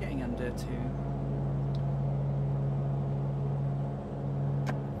 5.9, getting under to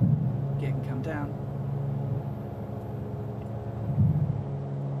gear can come down.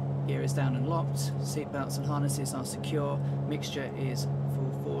 Gear is down and locked. Seat belts and harnesses are secure. Mixture is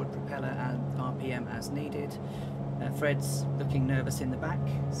full forward propeller and RPM as needed. Fred's looking nervous in the back,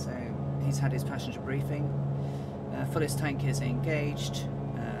 so he's had his passenger briefing. Fullest tank is engaged.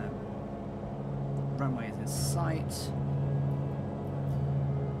 Runway is in sight.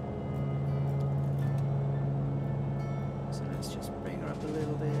 So let's just bring her up a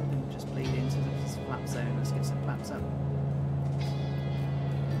little bit and just bleed into the flap zone. Let's get some flaps up.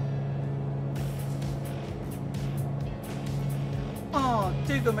 Oh,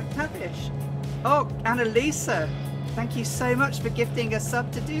 Dougal McTavish. Oh, Annalisa. Thank you so much for gifting a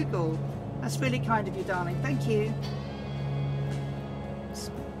sub to Dougal. That's really kind of you, darling. Thank you.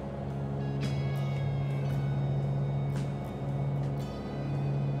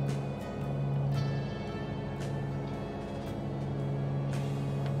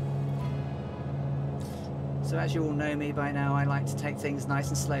 So as you all know me by now, I like to take things nice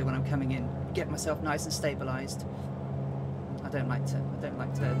and slow when I'm coming in. Get myself nice and stabilised. I don't like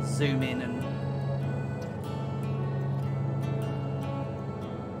to zoom in and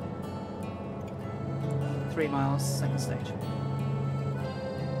 3 miles, second stage.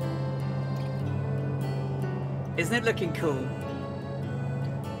 Isn't it looking cool?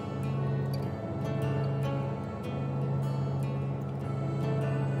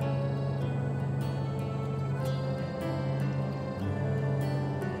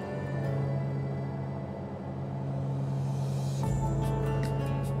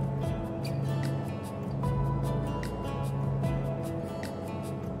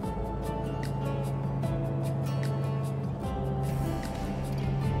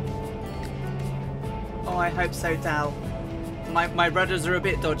 I hope so, Dal. My rudders are a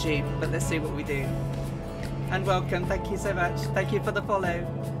bit dodgy, but let's see what we do. And welcome, thank you so much. Thank you for the follow.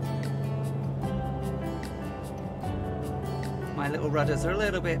 My little rudders are a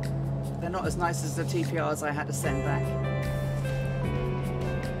little bit, they're not as nice as the TPRs I had to send back.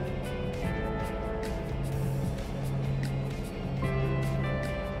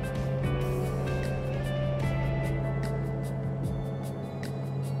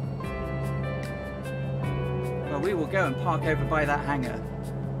 Well, we will go and park over by that hangar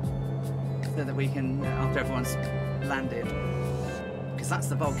so that we can, after everyone's landed, because that's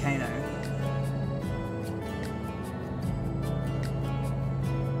the volcano.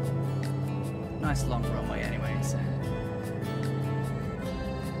 Nice long runway anyway, so.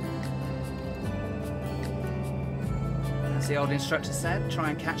 As the old instructor said, try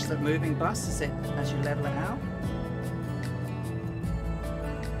and catch the moving bus as you level it out.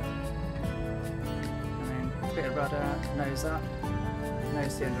 And then a bit of rudder, nose up,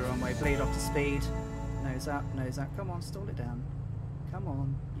 nose to the end of the runway, bleed off to speed, nose up, come on, stall it down. Come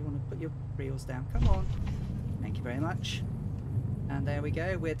on, you want to put your reels down, come on. Thank you very much. And there we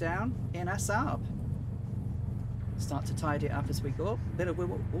go, we're down in Assab. Start to tidy it up as we go up.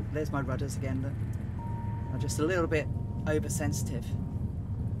 Oh, there's my rudders again. Look. I'm just a little bit oversensitive.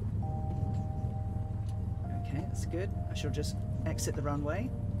 Okay, that's good. I shall just exit the runway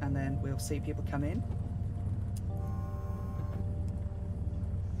and then we'll see people come in.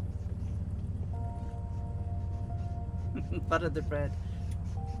 Butter the bread.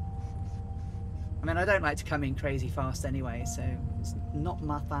 I mean, I don't like to come in crazy fast anyway, so it's not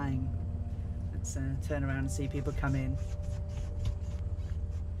my thing. Let's turn around and see people come in.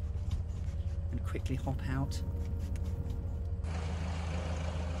 And quickly hop out.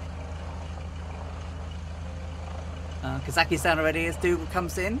 Kazaki's down already as Dougal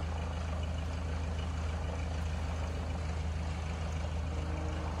comes in.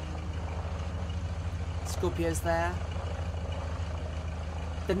 Scorpio's there.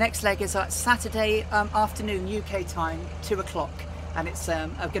 The next leg is Saturday afternoon UK time, 2 o'clock, and it's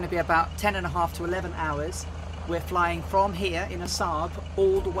going to be about 10.5 to 11 hours. We're flying from here in Assab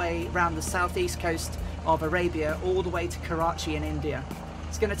all the way around the southeast coast of Arabia, all the way to Karachi in India.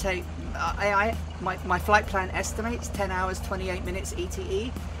 It's going to take, my flight plan estimates 10 hours, 28 minutes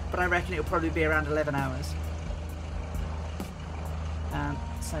ETE, but I reckon it'll probably be around 11 hours.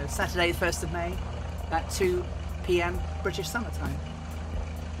 So Saturday, 1st of May at 2 PM British Summer Time.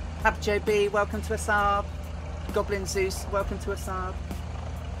 Abjo B, welcome to Assab. Goblin Zeus, welcome to Assab.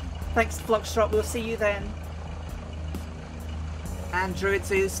 Thanks, Flockstrop, we'll see you then. And Druid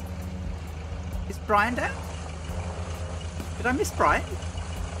Zeus. Is Brian down? Did I miss Brian?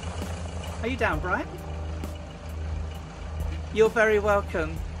 Are you down, Brian? You're very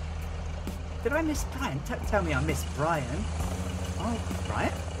welcome. Did I miss Brian? Tell me I missed Brian. Oh,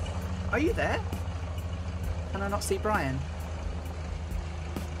 Brian? Are you there? Can I not see Brian?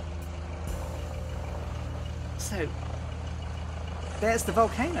 So, there's the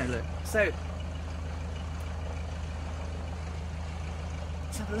volcano, look. So,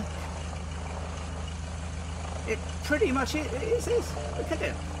 let's have a look. It pretty much is. Look at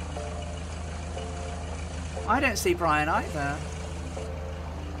it. I don't see Brian either.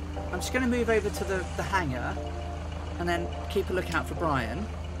 I'm just going to move over to the hangar and then keep a lookout for Brian.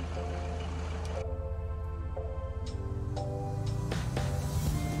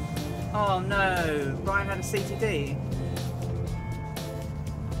 Oh no, Brian had a CTD.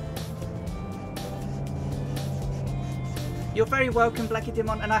 You're very welcome, Blackie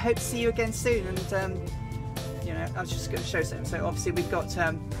Dimon, and I hope to see you again soon. And you know, I was just going to show something. So obviously we've got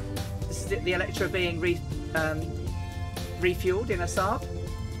this is the Eritre being refueled in Assab.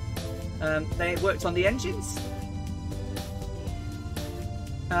 They worked on the engines.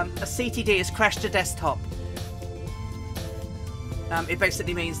 A CTD has crashed a desktop. It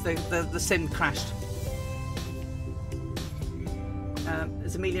basically means the sim crashed.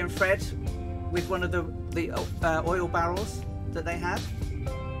 There's Amelia and Fred with one of the oil barrels that they had.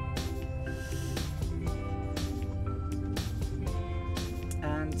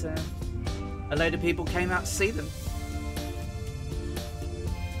 And a load of people came out to see them.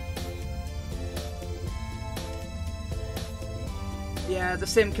 Yeah, the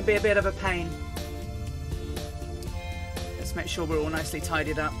sim can be a bit of a pain. Let's make sure we're all nicely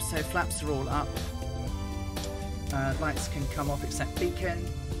tidied up. So flaps are all up. Lights can come off except beacon.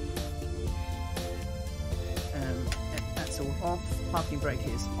 That's all off. Parking brake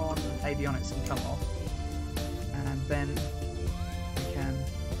is on. Avionics can come off. And then we can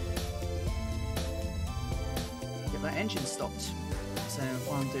get that engine stopped. So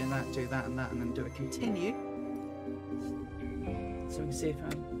while I'm doing that, do that and that, and then do a continue. So we can see if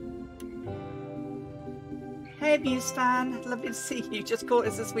Hey Mustan, lovely to see you. Just caught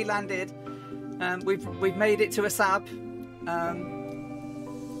us as we landed. We've made it to Assab.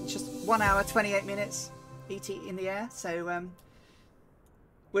 Just 1 hour 28 minutes ET in the air. So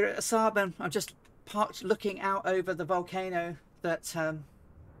we're at Assab, and I'm just parked looking out over the volcano that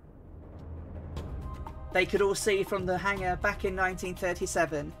they could all see from the hangar back in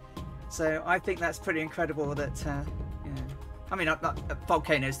 1937. So I think that's pretty incredible that, you know, I mean,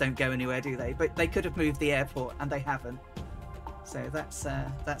 volcanoes don't go anywhere, do they? But they could have moved the airport, and they haven't. So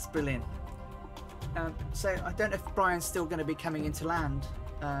that's brilliant. So I don't know if Brian's still going to be coming into land.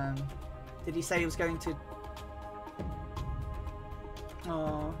 Did he say he was going to?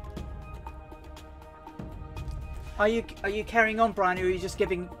 Oh. Are you carrying on, Brian, or are you just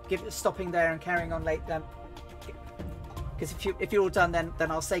stopping there and carrying on late? Because if you're all done, then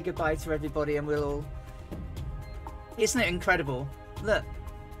I'll say goodbye to everybody, and we'll all. Isn't it incredible? Look.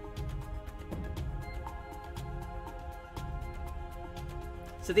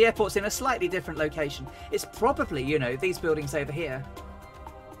 So the airport's in a slightly different location. It's probably, you know, these buildings over here.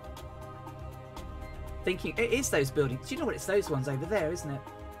 Thinking it is those buildings. Do you know what? It's those ones over there, isn't it?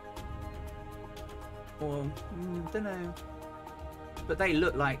 Or don't know. But they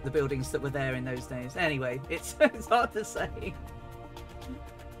look like the buildings that were there in those days. Anyway, it's hard to say.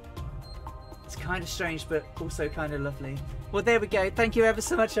 It's kind of strange, but also kind of lovely. Well, there we go. Thank you ever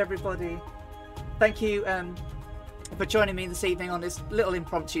so much, everybody. Thank you for joining me this evening on this little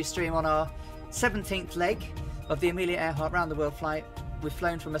impromptu stream on our 17th leg of the Amelia Earhart round the world flight. We've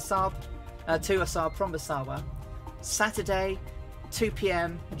flown from Assab to Assab from Massawa. Saturday, 2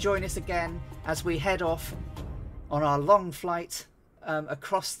 p.m. Join us again as we head off on our long flight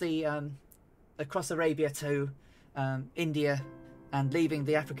across Arabia to India, and leaving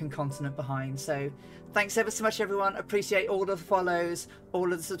the African continent behind. So thanks ever so much, everyone. Appreciate all of the follows,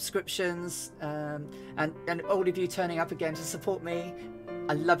 all of the subscriptions, and all of you turning up again to support me.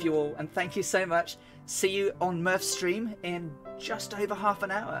 I love you all, and thank you so much. See you on Murph's stream in just over half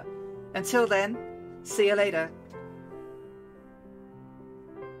an hour. Until then, see you later.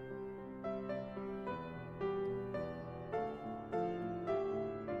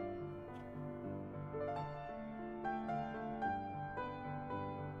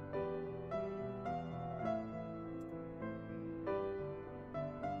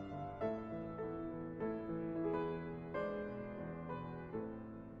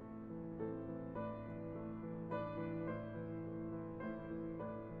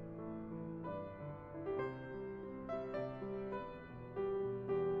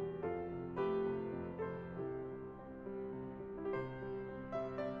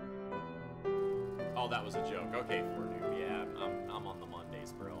 Oh, that was a joke. Okay, Fortnite. Yeah, I'm on the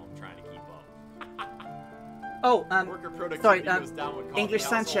Mondays, bro. I'm trying to keep up. Oh, sorry. English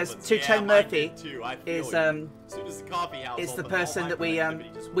Sanchez, Two-Tone Murphy is the person that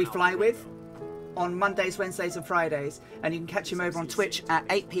we fly with on Mondays, Wednesdays, and Fridays, and you can catch him over on Twitch at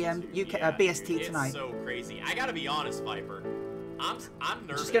 8 p.m. UK BST tonight. It's so crazy. I gotta be honest, Viper. I'm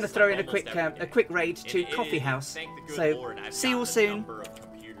nervous. Just going to throw in a quick raid to Coffee House. So see you all soon.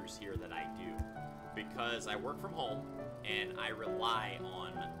 Here that I do, because I work from home and I rely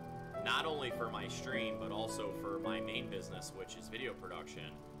on, not only for my stream but also for my main business, which is video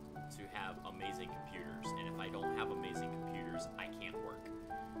production, to have amazing computers. And if I don't have amazing computers, I can't work.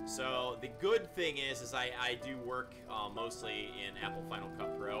 So the good thing is I do work mostly in Apple Final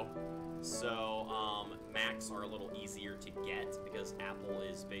Cut Pro. So Macs are a little easier to get because Apple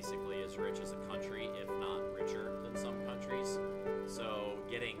is basically as rich as a country, if not richer than some countries. So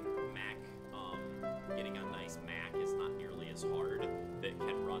getting a nice Mac is not nearly as hard, that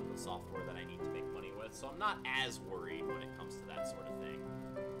can run the software that I need to make money with. So I'm not as worried when it comes to that sort of thing.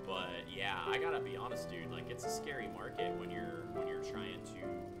 But yeah, I gotta be honest, dude. Like, it's a scary market when you're trying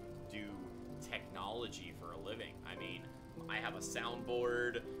to do technology for a living. I mean, I have a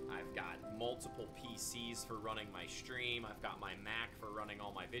soundboard. I've got multiple PCs for running my stream. I've got my Mac for running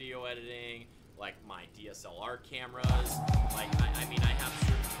all my video editing, like my DSLR cameras. Like, I mean, I have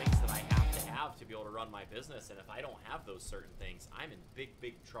certain things that I have to be able to run my business, and if I don't have those certain things, I'm in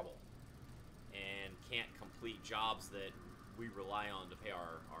big trouble and can't complete jobs that we rely on to pay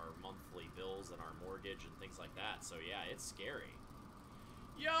our monthly bills and our mortgage and things like that. So yeah, it's scary.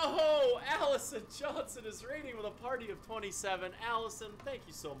 Yo, Allison Johnson is raiding with a party of 27. Allison, thank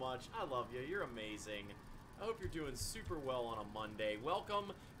you so much. I love you. You're amazing. I hope you're doing super well on a Monday.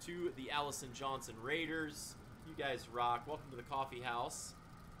 Welcome to the Allison Johnson Raiders. You guys rock. Welcome to the coffee house.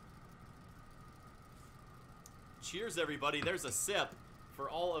 Cheers, everybody. There's a sip for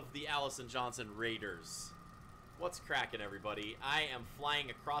all of the Allison Johnson Raiders. What's cracking, everybody? I am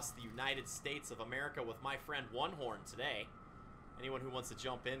flying across the United States of America with my friend One Horn today. Anyone who wants to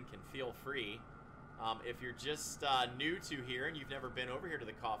jump in can feel free. If you're just new to here and you've never been over here to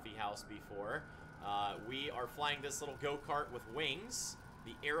the coffee house before, we are flying this little go-kart with wings,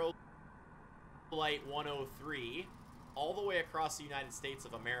 the Aerolite 103, all the way across the United States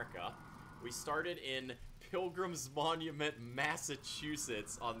of America. We started in Pilgrim's Monument,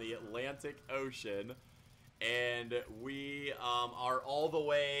 Massachusetts on the Atlantic Ocean, and we are all the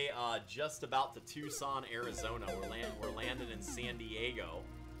way just about to Tucson, Arizona. We're landing in San Diego,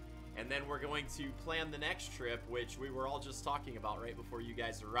 and then we're going to plan the next trip, which we were all just talking about right before you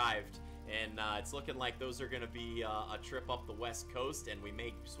guys arrived, and it's looking like those are going to be a trip up the West Coast, and we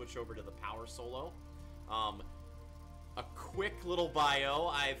may switch over to the Power Solo. A quick little bio.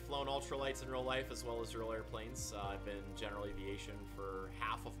 I've flown ultralights in real life as well as real airplanes. I've been general aviation for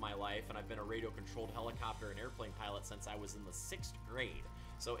half of my life, and I've been a radio-controlled helicopter and airplane pilot since I was in the 6th grade.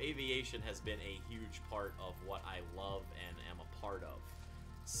 So aviation has been a huge part of what I love and am a part of.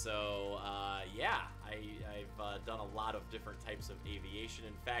 So yeah, I've done a lot of different types of aviation.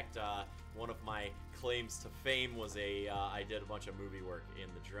 In fact, one of my claims to fame was I did a bunch of movie work in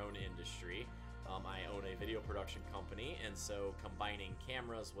the drone industry. I own a video production company, and so combining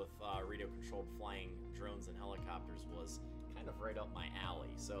cameras with radio-controlled flying drones and helicopters was kind of right up my alley.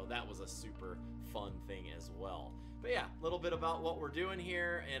 So that was a super fun thing as well. But yeah, a little bit about what we're doing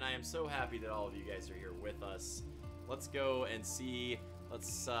here, and I am so happy that all of you guys are here with us. Let's go and see what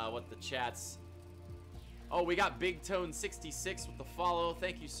the chat's... Oh, we got Big Tone 66 with the follow.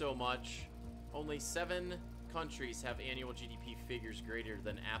 Thank you so much. Only 7 countries have annual GDP figures greater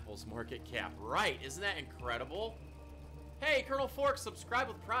than Apple's market cap. Right, isn't that incredible? Hey, Colonel Fork, subscribe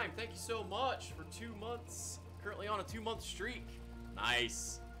with Prime. Thank you so much for 2 months. Currently on a 2-month streak.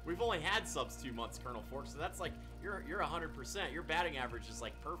 Nice. We've only had subs 2 months, Colonel Fork, so that's like, you're 100%. Your batting average is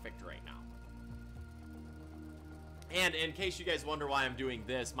like perfect right now. And in case you guys wonder why I'm doing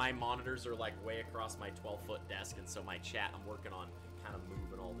this, my monitors are like way across my 12-foot desk, and so my chat, I'm working on kind of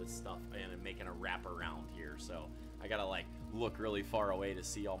moving all this stuff in and making a wrap around here. So I gotta like look really far away to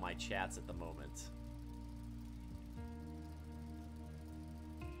see all my chats at the moment.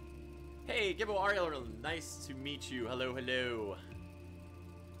 Hey, Gibbo Ireland, nice to meet you. Hello, hello.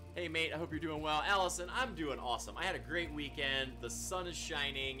 Hey, mate, I hope you're doing well. Allison, I'm doing awesome. I had a great weekend. The sun is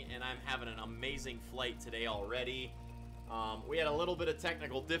shining, and I'm having an amazing flight today already. We had a little bit of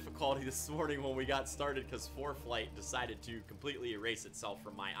technical difficulty this morning when we got started because ForeFlight decided to completely erase itself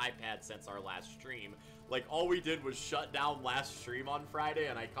from my iPad since our last stream. Like, all we did was shut down last stream on Friday,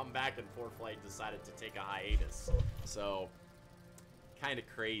 and I come back and ForeFlight decided to take a hiatus. So, kind of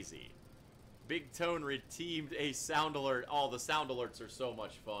crazy. Big Tone redeemed a sound alert. Oh, the sound alerts are so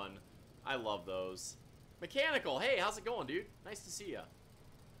much fun. I love those. Mechanical, hey, how's it going, dude? Nice to see ya.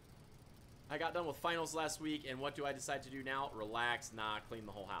 I got done with finals last week, and what do I decide to do now? Relax, clean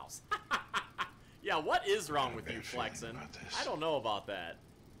the whole house. Yeah, what is wrong with you, Flexin? I don't know about that.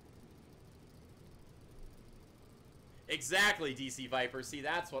 Exactly, DC Viper. See,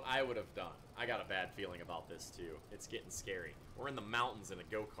 that's what I would have done. I got a bad feeling about this, too. It's getting scary. We're in the mountains in a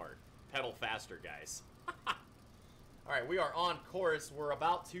go-kart. Pedal faster, guys. Alright, we are on course. We're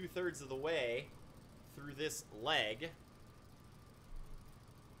about 2/3 of the way through this leg.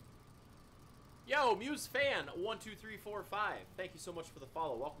 Yo, Muse Fan 12345. Thank you so much for the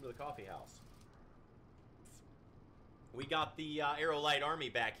follow. Welcome to the coffee house. We got the Aerolite Army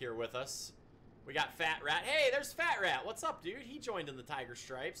back here with us. We got Fat Rat. Hey, there's Fat Rat. What's up, dude? He joined in the Tiger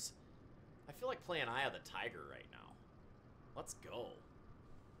Stripes. I feel like playing Eye of the Tiger right now. Let's go.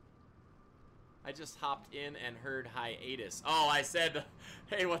 I just hopped in and heard hiatus. Oh, I said,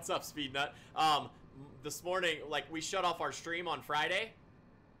 hey, what's up, Speed Nut? This morning, like, we shut off our stream on Friday.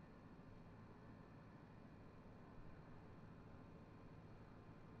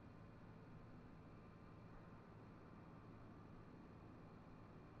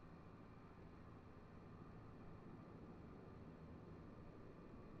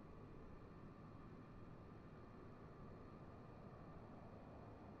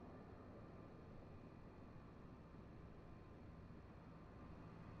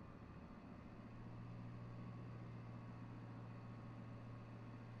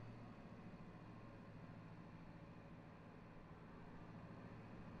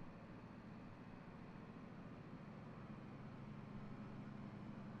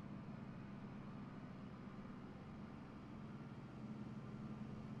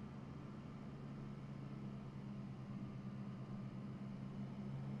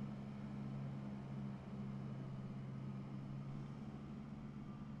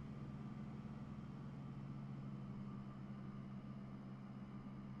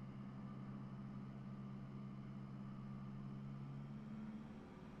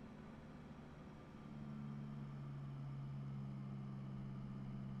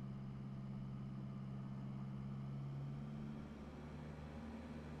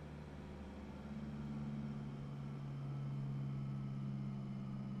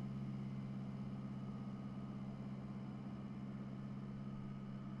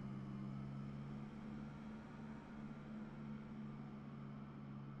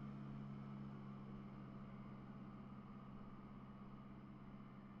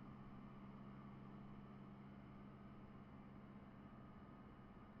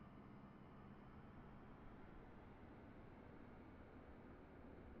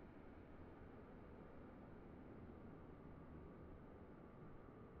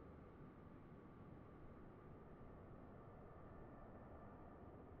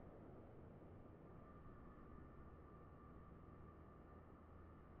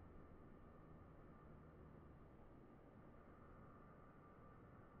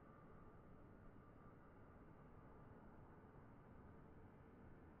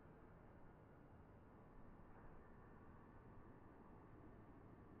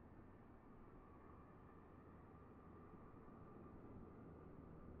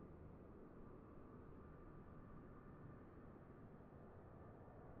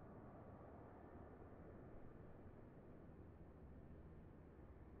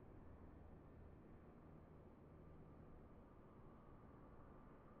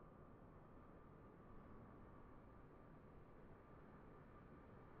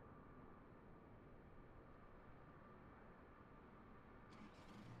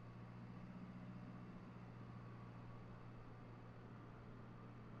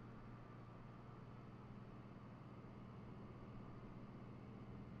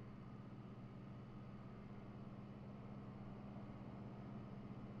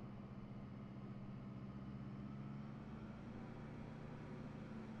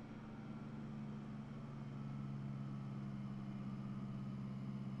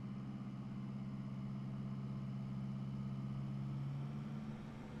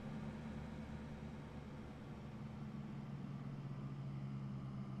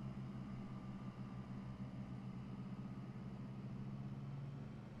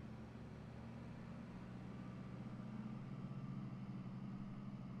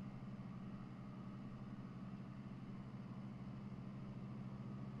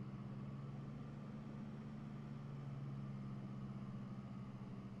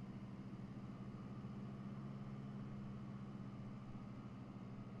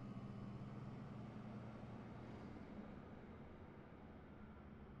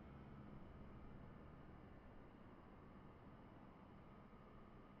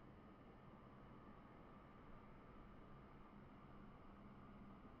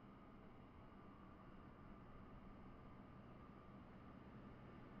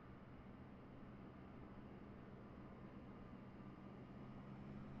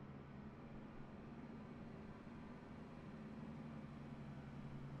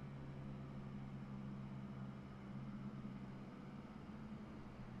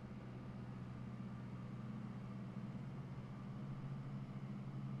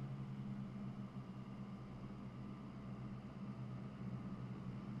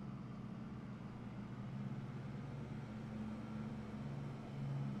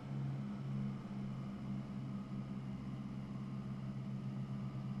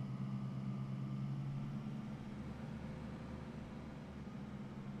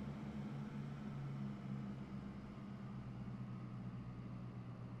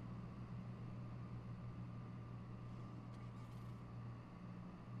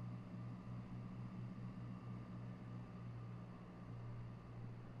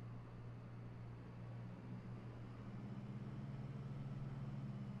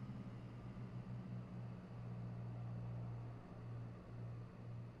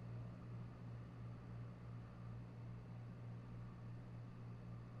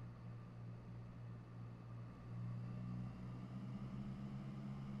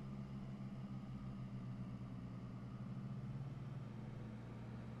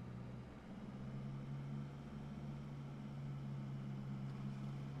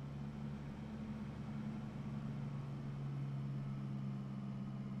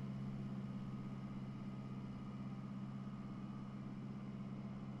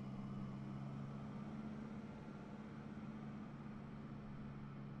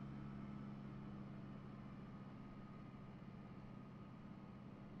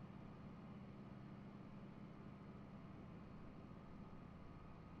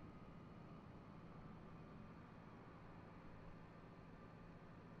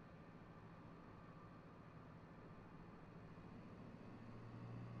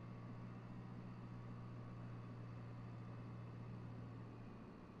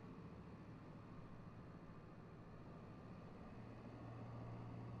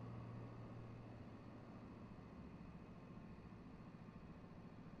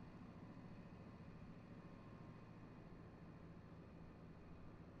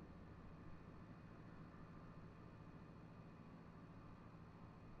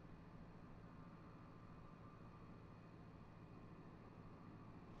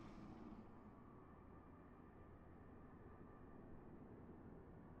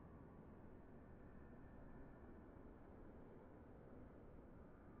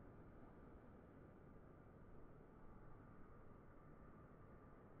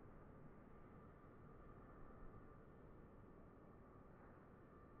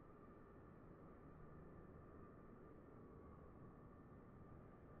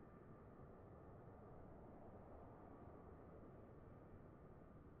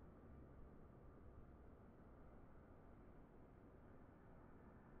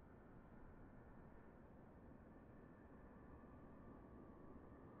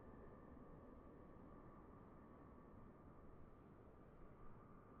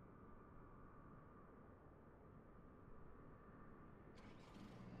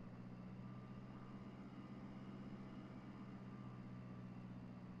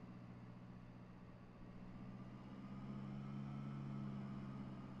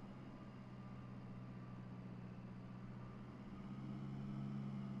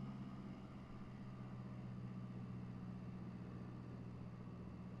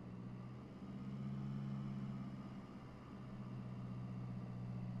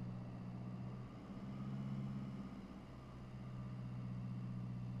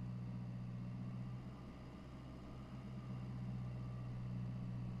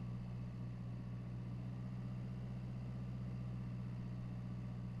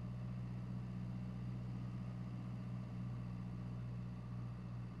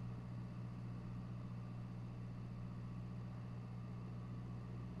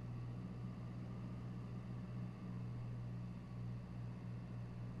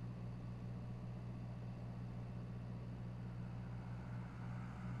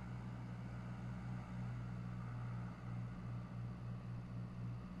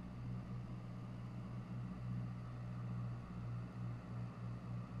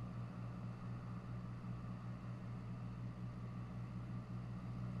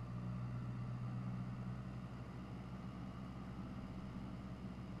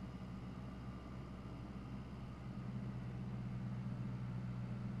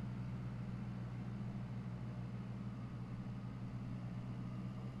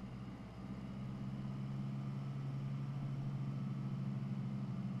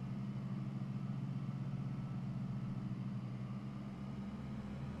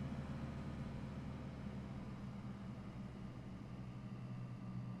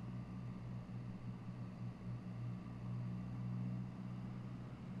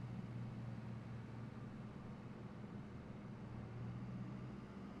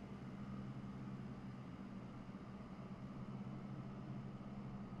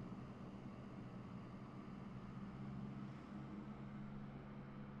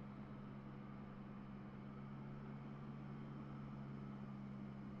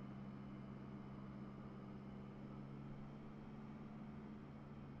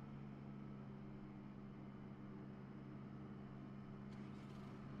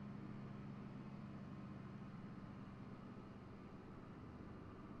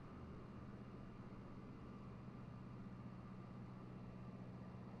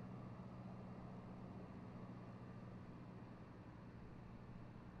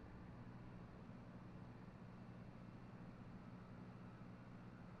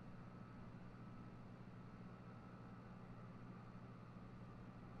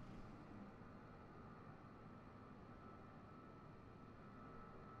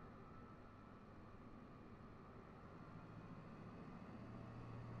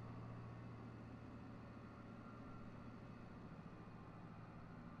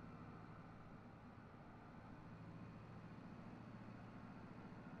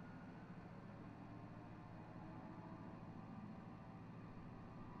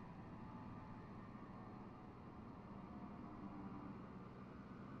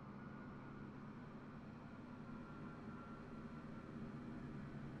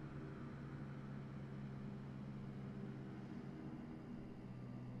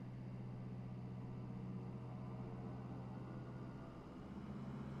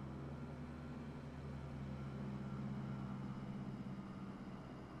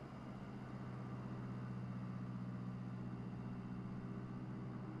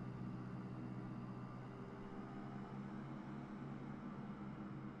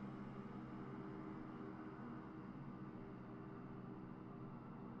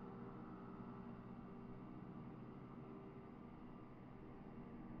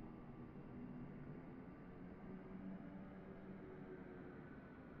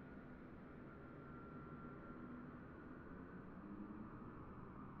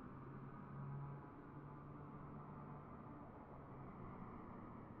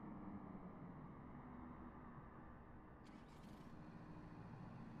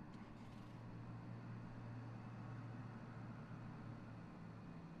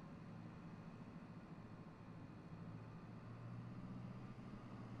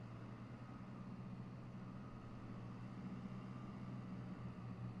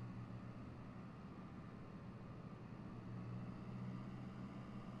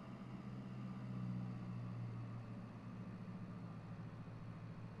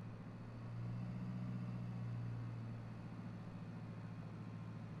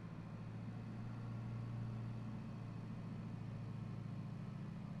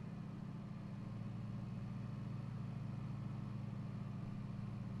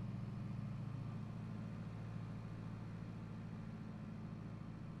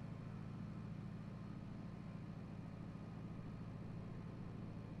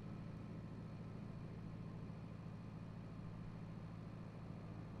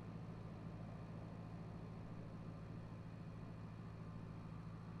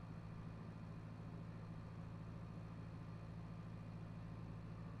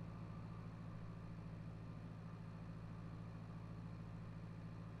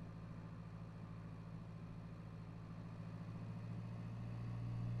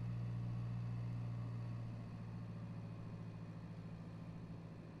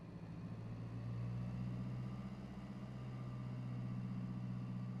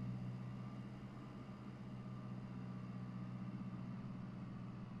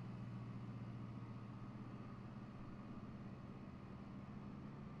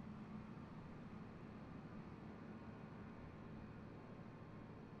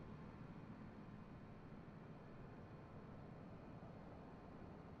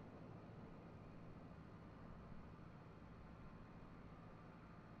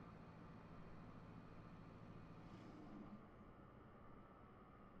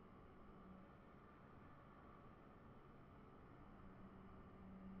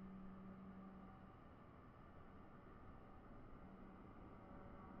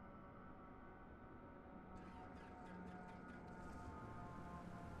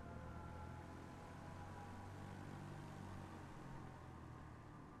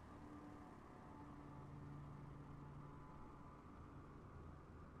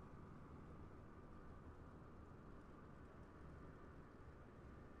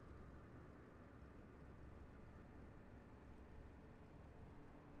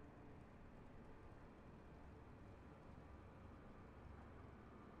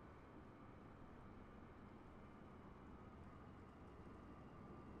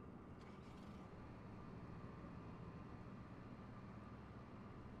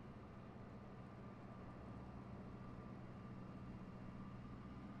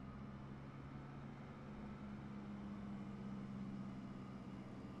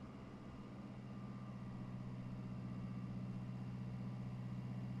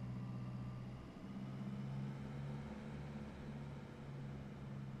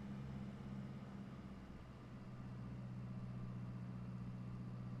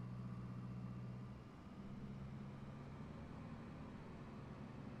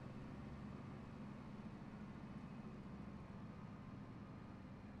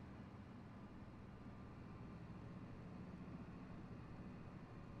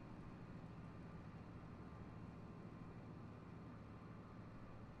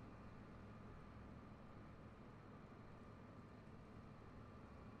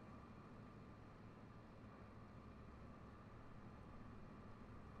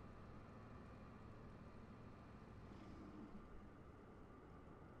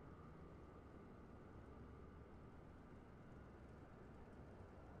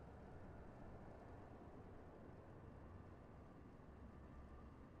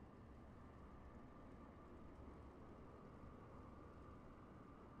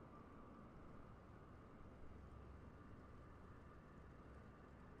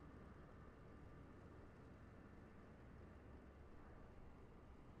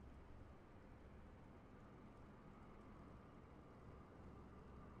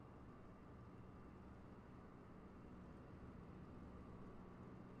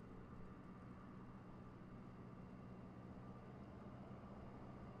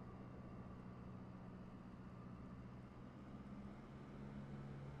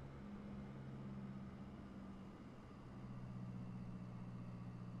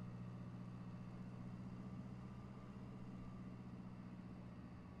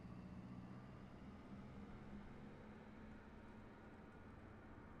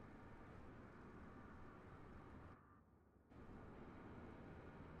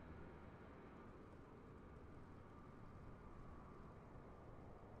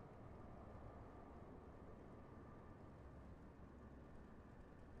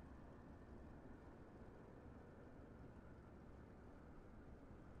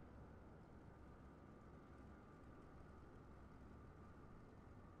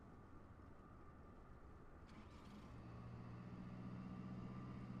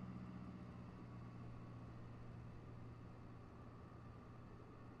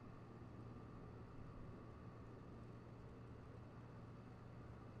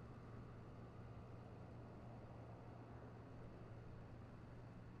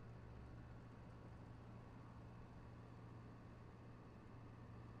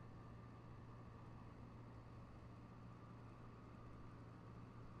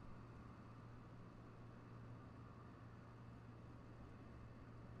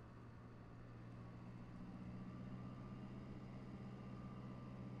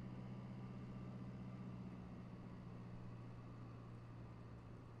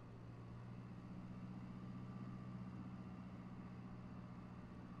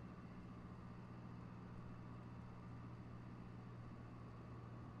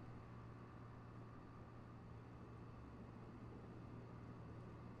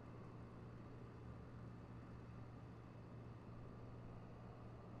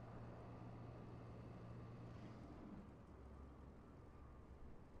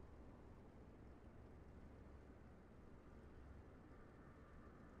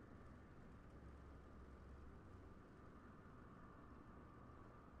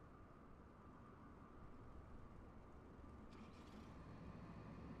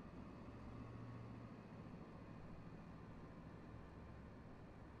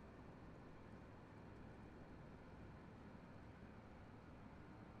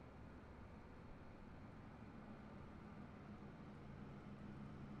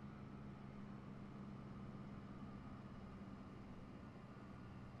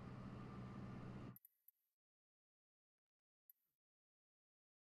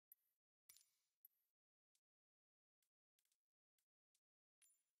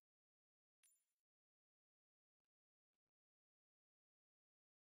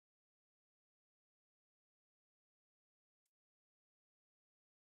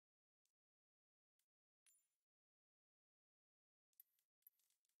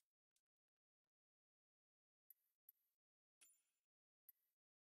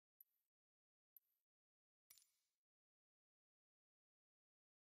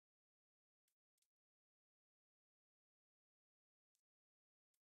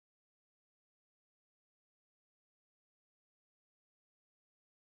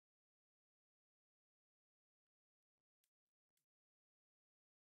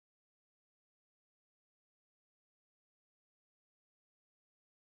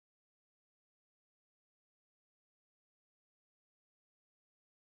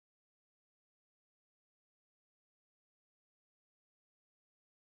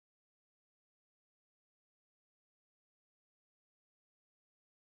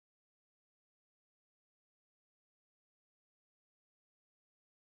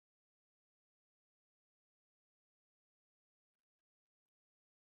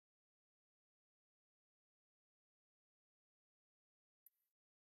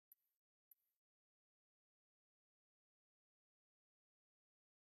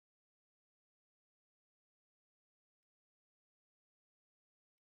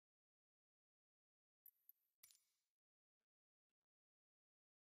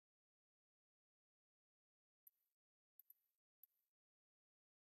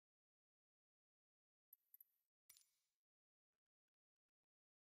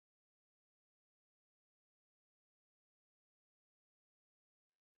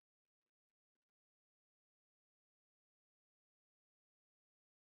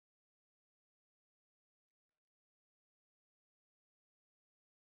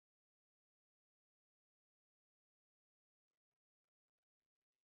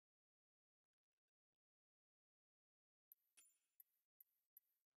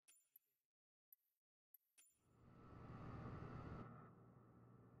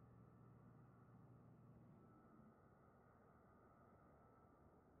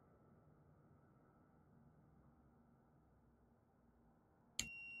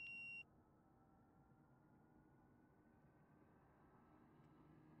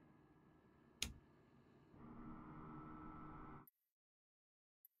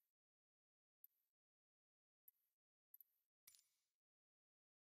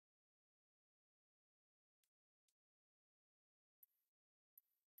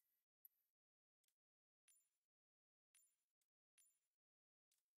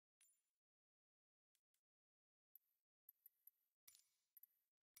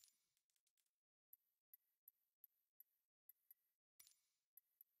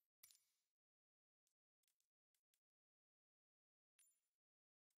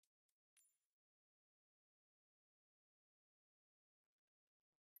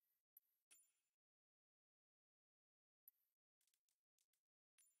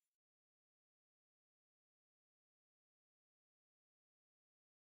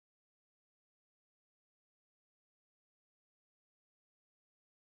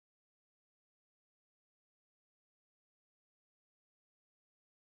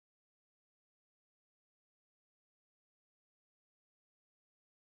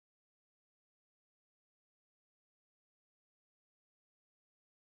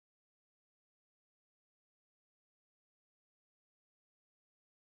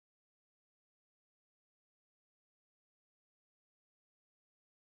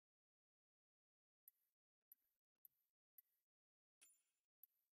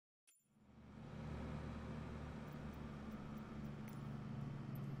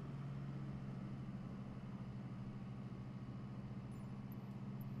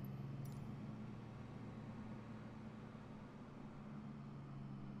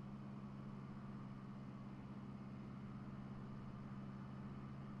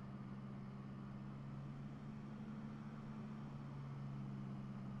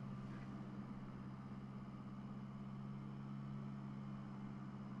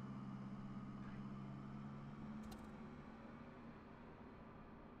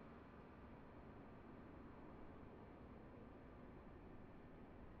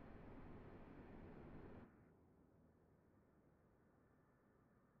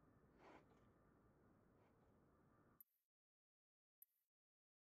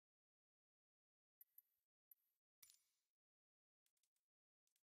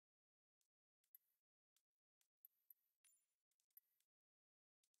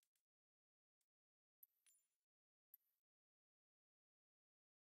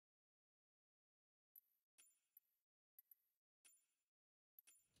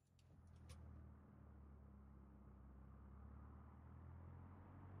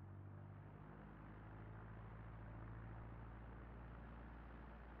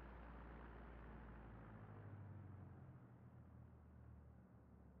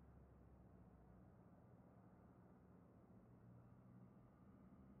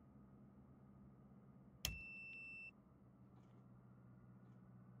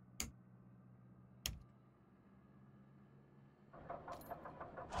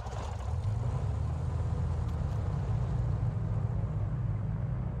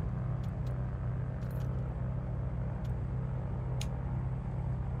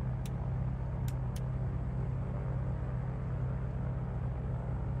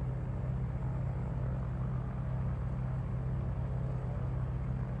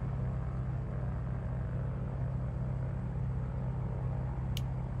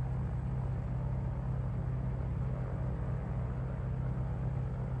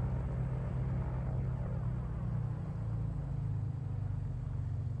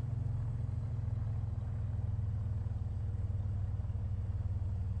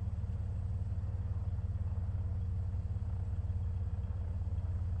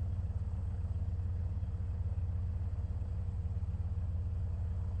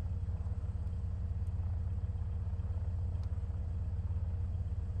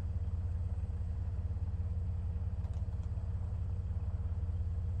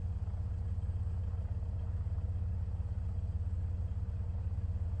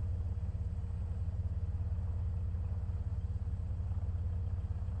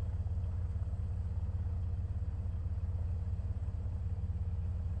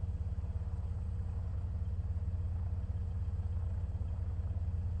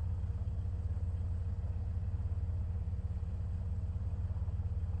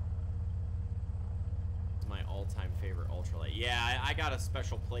 my all-time favorite ultralight. Yeah, I got a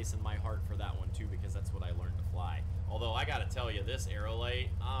special place in my heart for that one too, because that's what I learned to fly. Although I gotta tell you, this aerolite,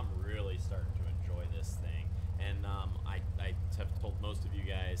 I'm really starting to enjoy this thing. And I have told most of you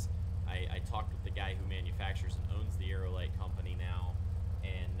guys, I talked with the guy who manufactures and owns the aerolite company now,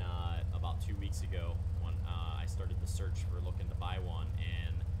 and about 2 weeks ago, when I started the search for looking to buy one,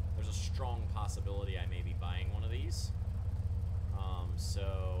 and there's a strong possibility I may be buying one of these.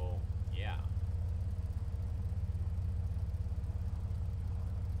 So yeah.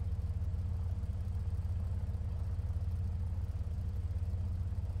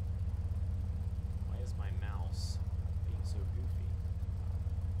 Why is my mouse being so goofy?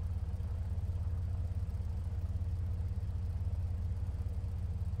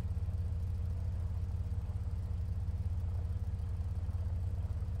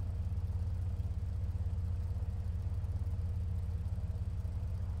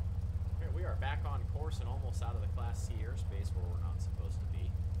 We are back on course and almost out of the Class C airspace where we're not supposed to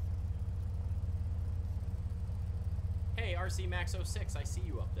be. Hey, RC Max 06, I see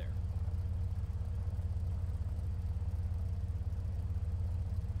you up there.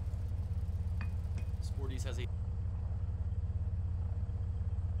 Sporties has a